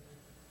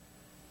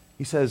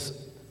 He says,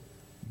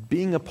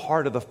 being a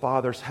part of the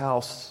Father's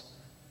house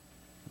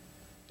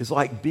is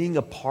like being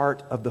a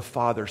part of the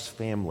Father's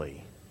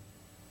family.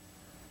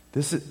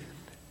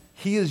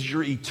 He is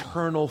your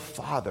eternal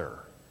Father.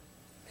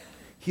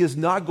 He is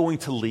not going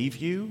to leave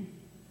you.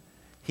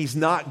 He's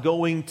not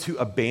going to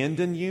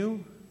abandon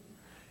you.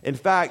 In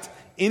fact,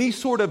 any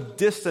sort of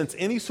distance,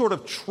 any sort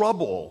of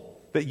trouble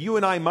that you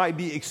and I might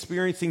be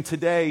experiencing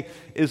today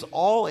is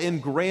all in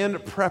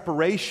grand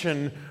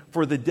preparation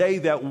for the day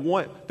that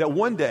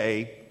one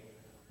day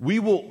we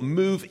will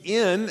move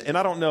in, and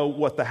I don't know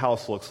what the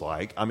house looks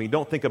like. I mean,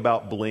 don't think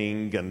about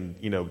bling and,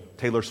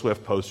 Taylor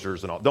Swift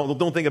posters and all.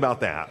 Don't think about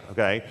that,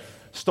 okay?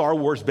 Star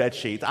Wars bed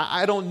sheets.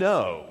 I don't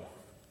know.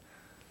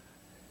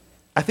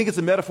 I think it's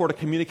a metaphor to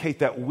communicate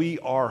that we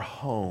are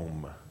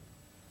home.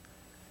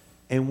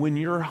 And when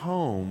you're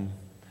home,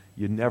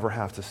 you never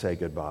have to say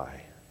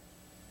goodbye.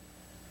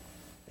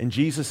 And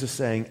Jesus is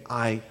saying,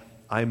 I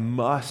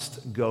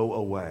must go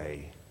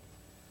away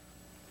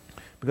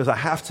because I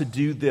have to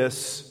do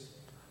this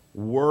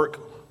work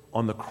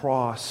on the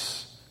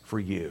cross for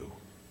you,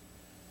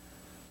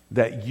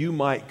 that you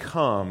might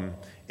come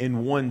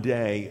and one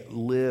day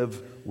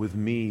live with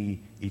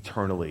me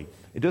eternally.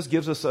 It just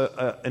gives us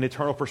an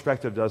eternal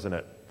perspective, doesn't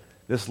it?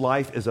 This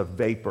life is a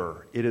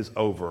vapor. It is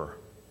over.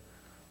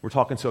 We're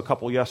talking to a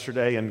couple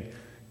yesterday and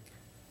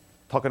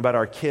talking about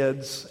our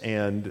kids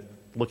and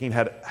looking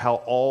at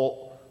how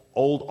old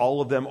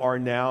all of them are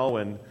now,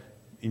 and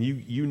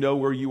you know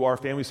where you are,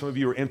 family. Some of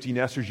you are empty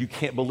nesters. You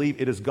can't believe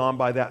it has gone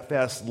by that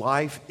fast.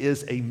 Life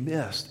is a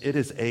mist. It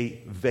is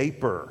a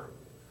vapor.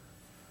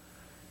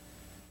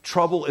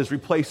 Trouble is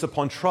replaced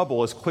upon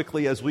trouble as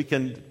quickly as we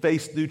can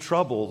face new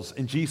troubles.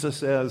 And Jesus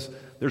says,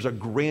 there's a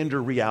grander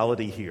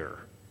reality here.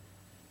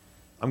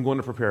 I'm going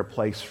to prepare a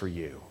place for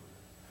you.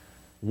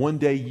 One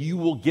day you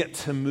will get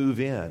to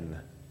move in.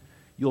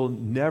 You'll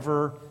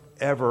never,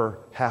 ever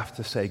have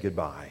to say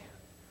goodbye.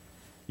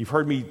 You've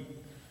heard me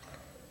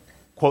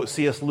quote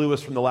C.S.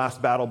 Lewis from The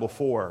Last Battle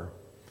before.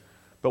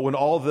 But when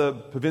all the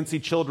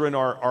Pevensie children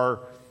are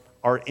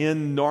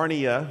in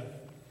Narnia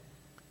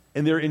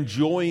and they're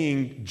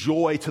enjoying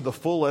joy to the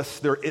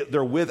fullest,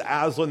 they're with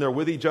Aslan, they're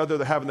with each other,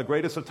 they're having the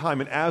greatest of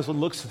time, and Aslan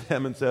looks at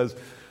them and says,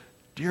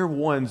 "Dear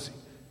ones,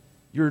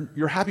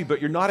 you're happy, but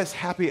you're not as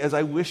happy as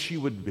I wish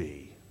you would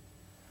be."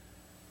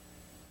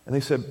 And they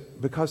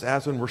said, "Because,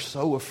 Aslan, we're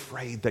so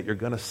afraid that you're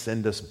going to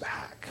send us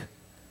back."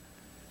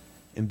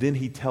 And then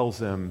he tells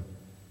them,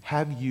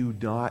 "Have you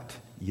not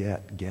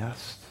yet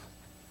guessed?"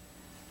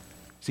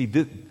 See,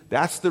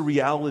 that's the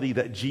reality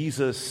that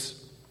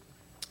Jesus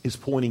is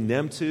pointing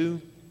them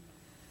to,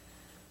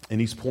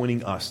 and he's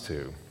pointing us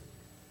to.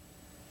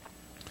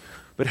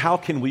 But how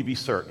can we be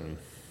certain?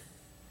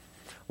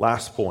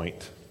 Last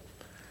point.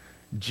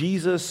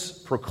 Jesus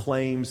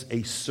proclaims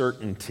a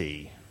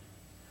certainty.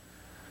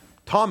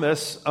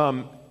 Thomas,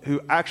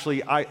 who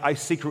actually, I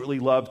secretly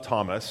love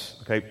Thomas,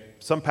 okay?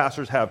 Some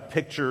pastors have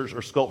pictures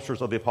or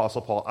sculptures of the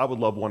Apostle Paul. I would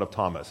love one of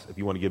Thomas if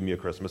you want to give me a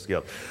Christmas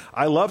gift.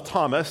 I love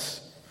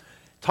Thomas.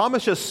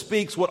 Thomas just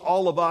speaks what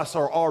all of us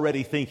are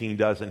already thinking,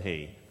 doesn't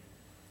he?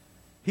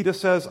 He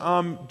just says,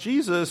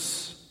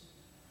 Jesus,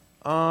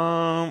 we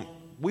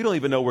don't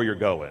even know where you're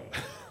going.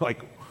 How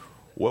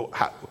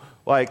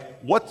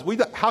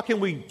can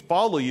we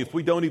follow you if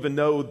we don't even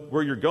know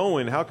where you're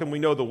going? How can we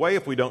know the way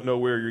if we don't know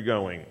where you're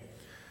going?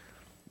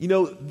 You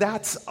know,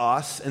 that's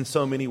us in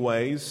so many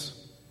ways,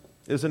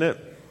 isn't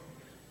it?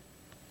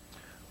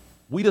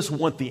 We just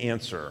want the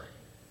answer.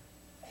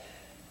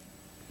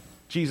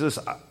 Jesus,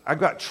 I've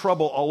got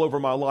trouble all over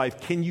my life.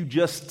 Can you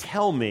just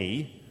tell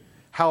me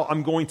how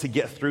I'm going to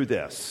get through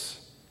this?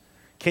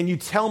 Can you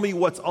tell me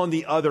what's on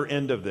the other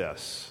end of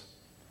this?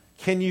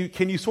 Can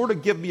you sort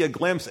of give me a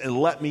glimpse and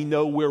let me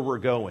know where we're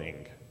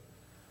going?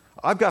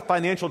 I've got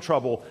financial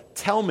trouble.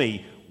 Tell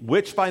me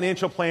which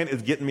financial plan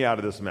is getting me out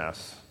of this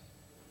mess.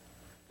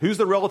 Who's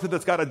the relative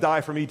that's got to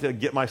die for me to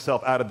get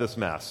myself out of this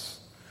mess?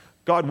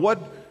 God,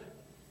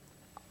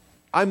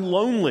 I'm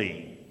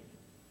lonely.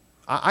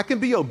 I can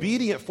be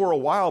obedient for a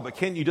while, but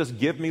can't you just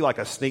give me like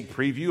a sneak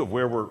preview of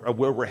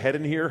where we're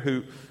heading here,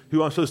 who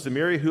I'm supposed to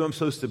marry, who I'm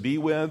supposed to be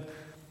with?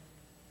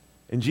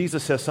 And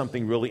Jesus says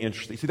something really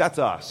interesting. See, that's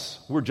us.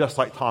 We're just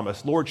like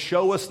Thomas. Lord,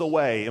 show us the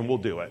way, and we'll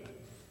do it.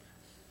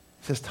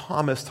 He says,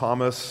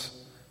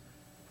 Thomas,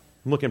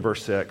 look in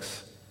verse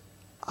 6.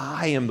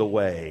 I am the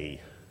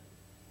way.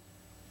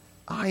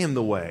 I am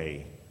the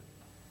way.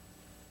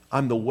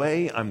 I'm the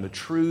way, I'm the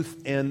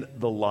truth, and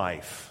the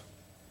life.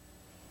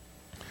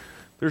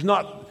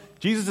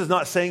 Jesus is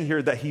not saying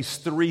here that he's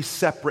three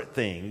separate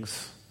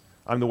things.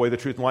 I'm the way, the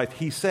truth, and life.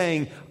 He's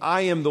saying,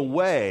 I am the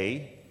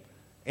way.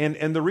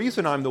 And the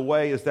reason I'm the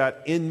way is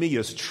that in me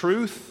is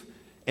truth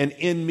and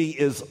in me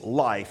is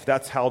life.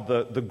 That's how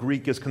the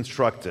Greek is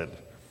constructed.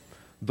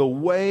 The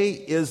way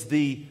is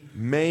the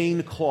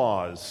main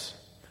clause.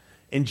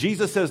 And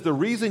Jesus says the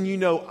reason you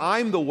know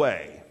I'm the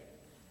way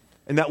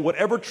and that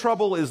whatever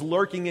trouble is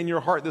lurking in your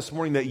heart this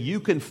morning, that you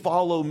can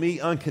follow me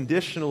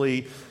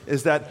unconditionally,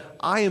 is that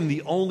I am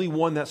the only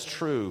one that's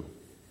true.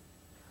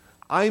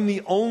 I'm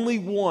the only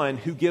one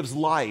who gives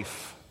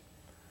life.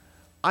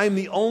 I'm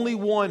the only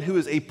one who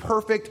is a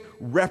perfect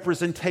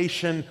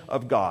representation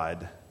of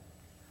God.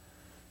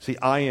 See,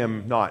 I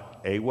am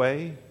not a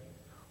way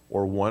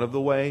or one of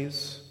the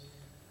ways.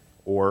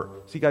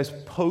 See, guys,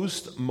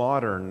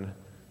 postmodern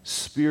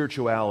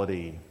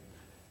spirituality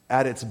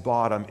at its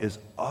bottom is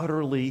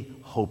utterly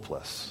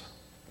hopeless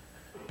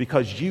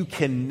because you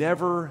can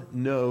never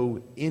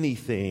know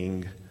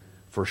anything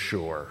for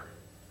sure.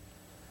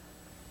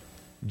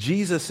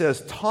 Jesus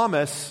says,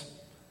 Thomas,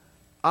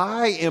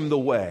 I am the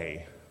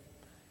way.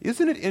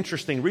 Isn't it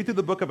interesting? Read through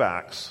the book of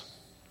Acts.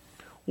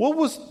 What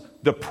was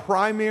the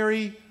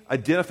primary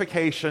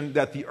identification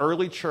that the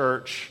early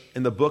church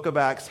in the book of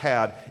Acts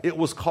had?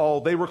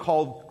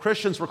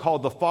 Christians were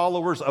called the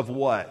followers of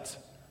what?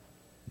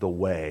 The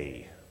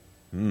way.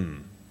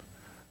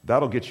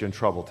 That'll get you in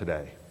trouble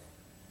today.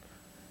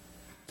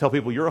 Tell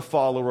people you're a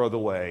follower of the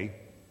way.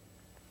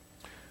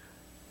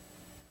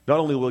 Not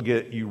only will it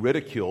get you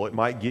ridicule, it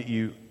might get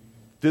you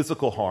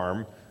physical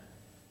harm.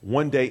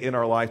 One day in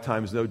our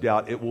lifetimes, no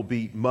doubt, it will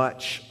be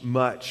much,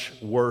 much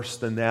worse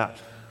than that.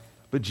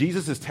 But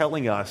Jesus is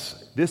telling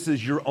us this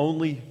is your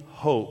only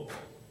hope.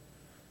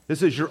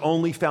 This is your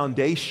only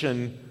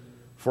foundation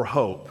for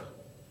hope.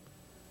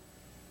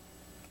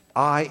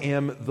 I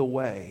am the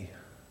way.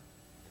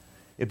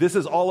 If this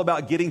is all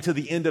about getting to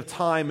the end of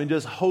time and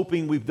just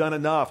hoping we've done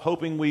enough,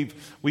 hoping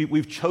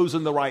we've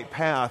chosen the right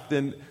path,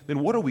 then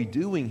what are we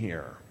doing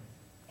here?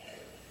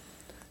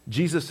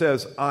 Jesus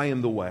says, I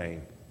am the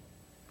way.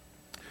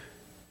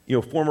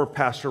 Former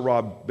Pastor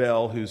Rob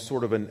Bell, who's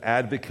sort of an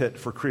advocate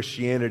for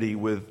Christianity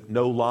with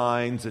no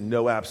lines and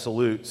no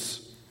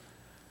absolutes,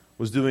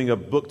 was doing a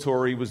book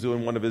tour. He was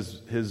doing one of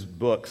his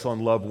books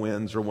on Love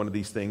Wins or one of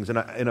these things. And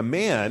a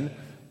man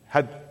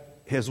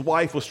his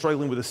wife was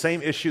struggling with the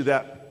same issue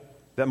that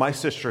my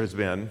sister has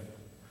been.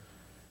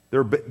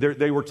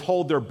 They were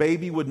told their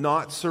baby would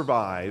not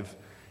survive.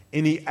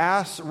 And he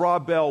asked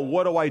Rob Bell,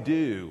 what do I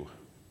do?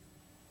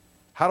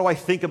 How do I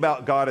think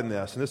about God in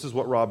this? And this is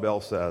what Rob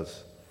Bell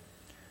says.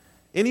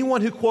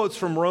 Anyone who quotes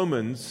from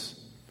Romans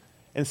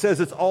and says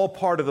it's all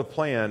part of the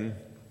plan,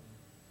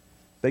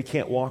 they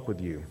can't walk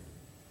with you.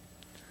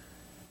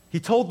 He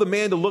told the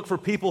man to look for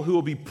people who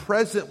will be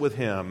present with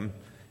him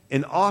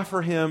and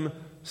offer him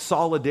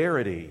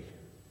solidarity,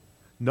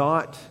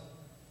 not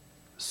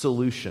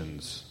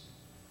solutions.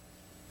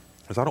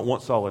 Because I don't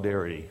want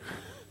solidarity.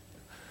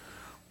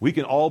 We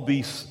can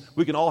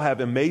all have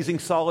amazing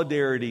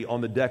solidarity on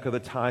the deck of the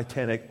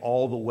Titanic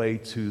all the way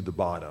to the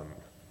bottom.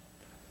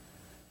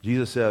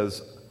 Jesus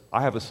says,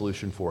 I have a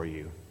solution for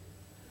you.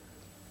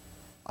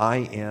 I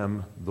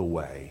am the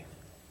way.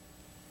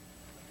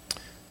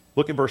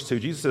 Look at verse 2.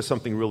 Jesus says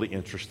something really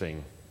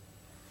interesting.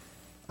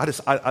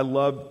 I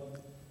love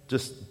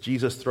just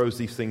Jesus throws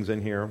these things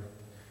in here.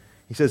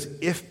 He says,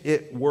 if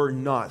it were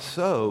not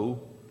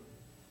so,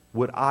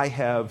 would I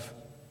have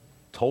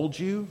told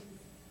you?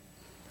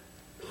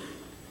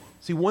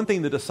 See, one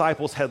thing the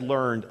disciples had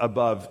learned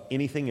above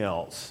anything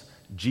else,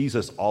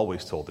 Jesus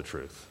always told the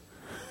truth.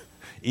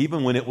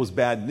 Even when it was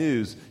bad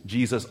news,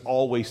 Jesus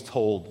always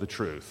told the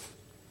truth.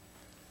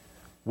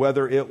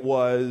 Whether it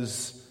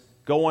was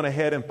go on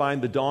ahead and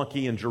find the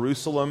donkey in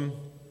Jerusalem,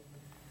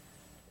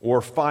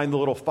 or find the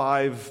little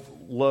 5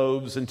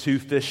 loaves and 2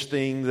 fish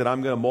thing that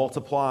I'm going to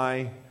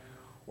multiply,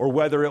 or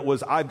whether it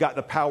was I've got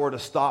the power to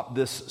stop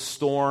this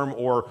storm,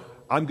 or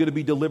I'm going to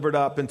be delivered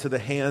up into the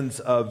hands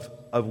of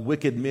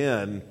wicked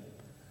men,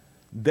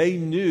 they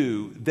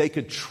knew they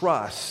could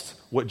trust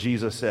what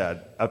Jesus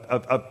said.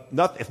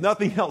 If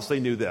nothing else, they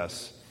knew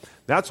this.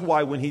 That's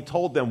why when he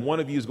told them, one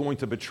of you is going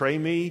to betray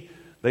me,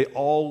 they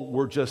all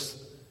were just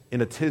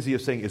in a tizzy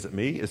of saying, is it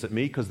me? Is it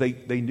me? Because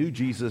they knew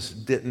Jesus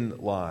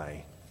didn't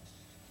lie.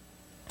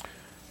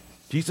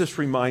 Jesus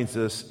reminds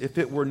us, if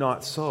it were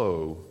not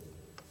so,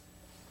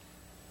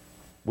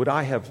 would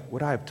I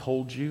have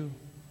told you?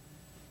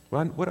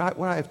 Would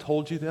I have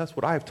told you this?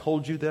 Would I have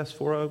told you this,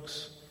 Four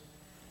Oaks?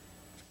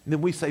 And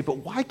then we say, but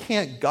why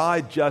can't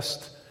God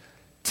just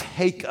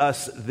take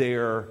us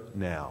there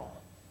now?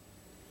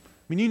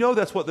 I mean, you know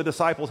that's what the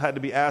disciples had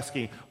to be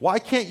asking. Why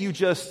can't you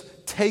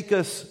just take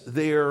us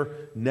there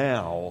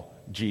now,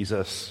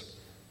 Jesus?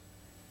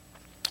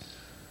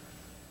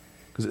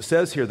 Because it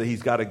says here that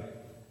he's got to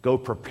go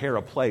prepare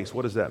a place.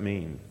 What does that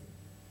mean?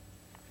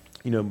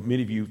 You know,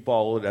 many of you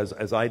followed,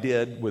 as I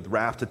did, with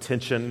rapt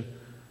attention,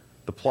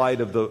 the plight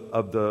of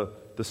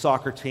the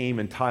soccer team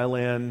in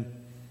Thailand,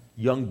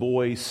 young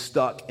boys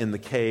stuck in the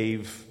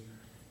cave,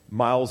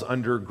 miles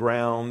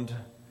underground,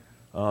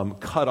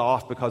 cut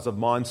off because of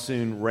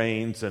monsoon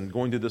rains and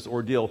going through this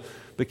ordeal.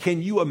 But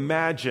can you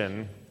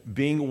imagine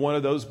being one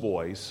of those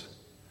boys,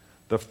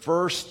 the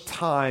first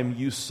time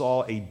you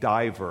saw a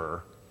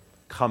diver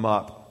come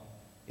up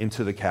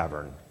into the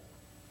cavern?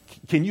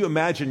 Can you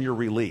imagine your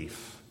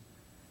relief?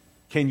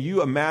 Can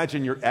you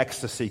imagine your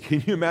ecstasy?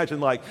 Can you imagine,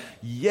 like,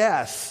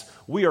 yes,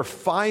 we are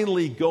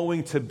finally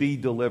going to be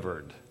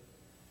delivered?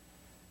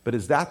 But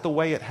is that the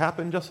way it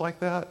happened, just like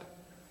that?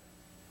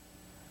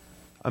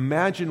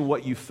 Imagine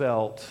what you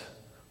felt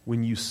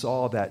when you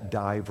saw that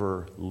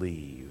diver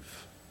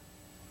leave.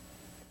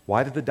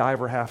 Why did the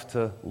diver have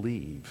to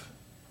leave?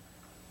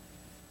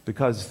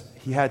 Because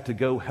he had to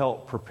go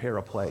help prepare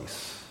a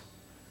place.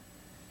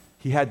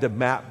 He had to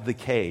map the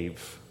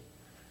cave.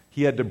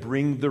 He had to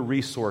bring the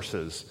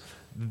resources.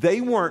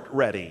 They weren't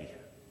ready.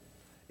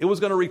 It was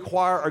going to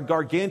require a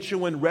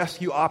gargantuan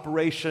rescue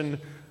operation,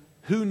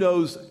 who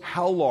knows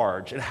how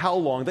large and how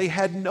long. They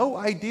had no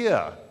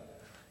idea.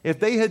 If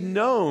they had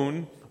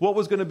known what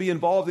was going to be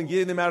involved in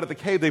getting them out of the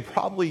cave,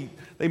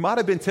 they might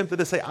have been tempted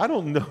to say, I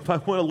don't know if I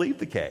want to leave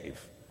the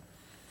cave.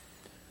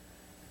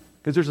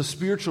 Because there's a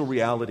spiritual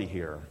reality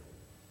here.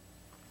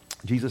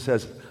 Jesus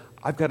says,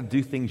 I've got to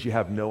do things you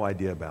have no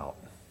idea about.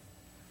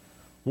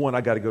 One,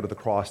 I got to go to the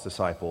cross,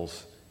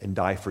 disciples, and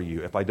die for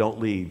you. If I don't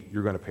leave,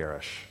 you're going to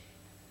perish.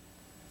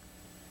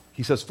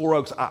 He says, Four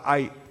Oaks,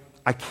 I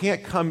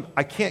can't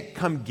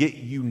come get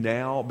you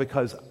now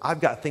because I've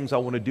got things I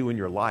want to do in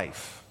your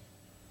life.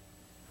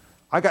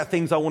 I got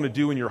things I want to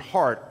do in your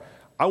heart.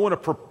 I want to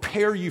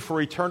prepare you for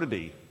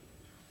eternity.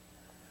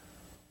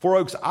 Four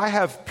Oaks, I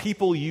have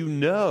people you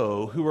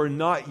know who are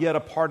not yet a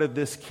part of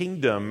this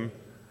kingdom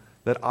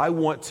that I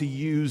want to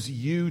use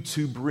you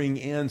to bring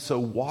in, so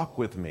walk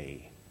with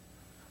me.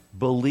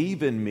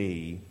 Believe in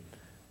me.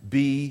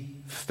 Be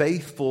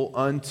faithful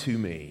unto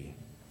me.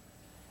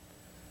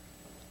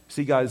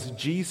 See, guys,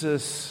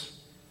 Jesus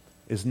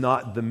is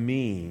not the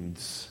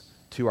means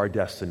to our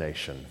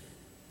destination.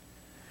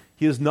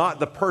 He is not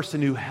the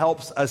person who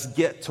helps us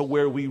get to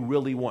where we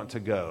really want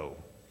to go.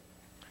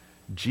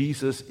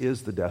 Jesus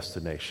is the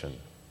destination.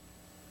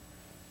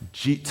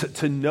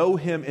 To know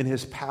him in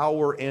his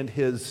power and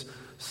his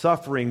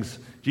sufferings,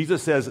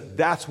 Jesus says,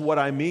 that's what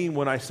I mean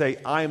when I say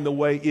I am the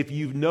way. If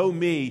you know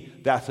me,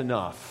 that's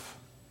enough.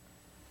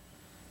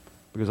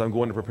 Because I'm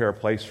going to prepare a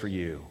place for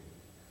you.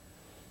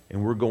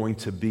 And we're going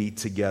to be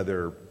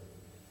together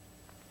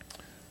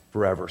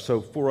forever. So,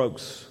 Four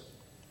Oaks,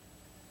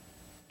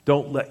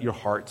 don't let your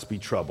hearts be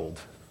troubled.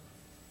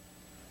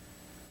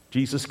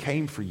 Jesus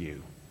came for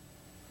you.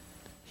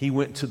 He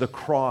went to the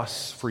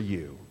cross for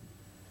you.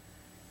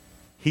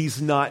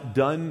 He's not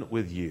done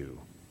with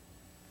you.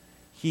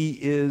 He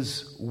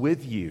is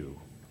with you.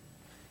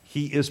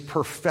 He is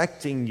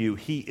perfecting you.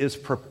 He is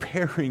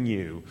preparing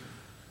you.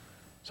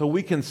 So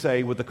we can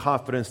say with the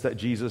confidence that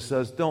Jesus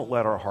says, don't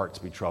let our hearts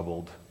be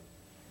troubled.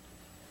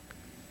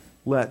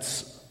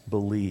 Let's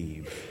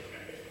believe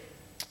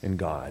in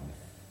God.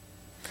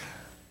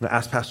 I'm going to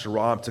ask Pastor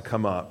Rob to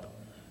come up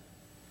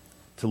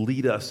to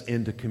lead us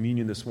into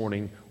communion this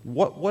morning.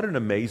 What an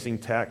amazing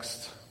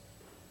text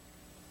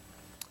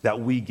that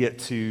we get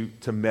to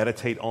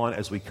meditate on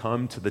as we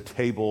come to the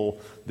table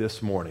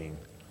this morning.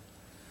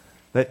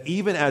 That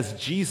even as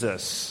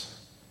Jesus,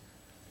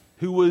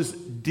 who was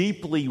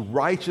deeply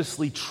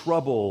righteously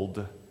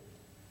troubled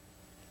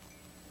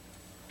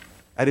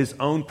at his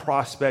own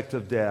prospect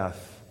of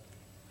death,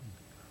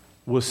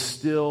 was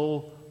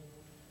still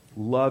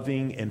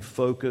loving and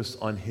focused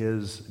on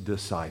his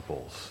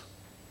disciples.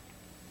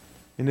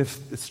 And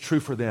if it's true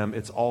for them,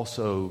 it's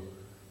also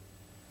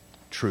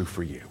true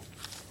for you.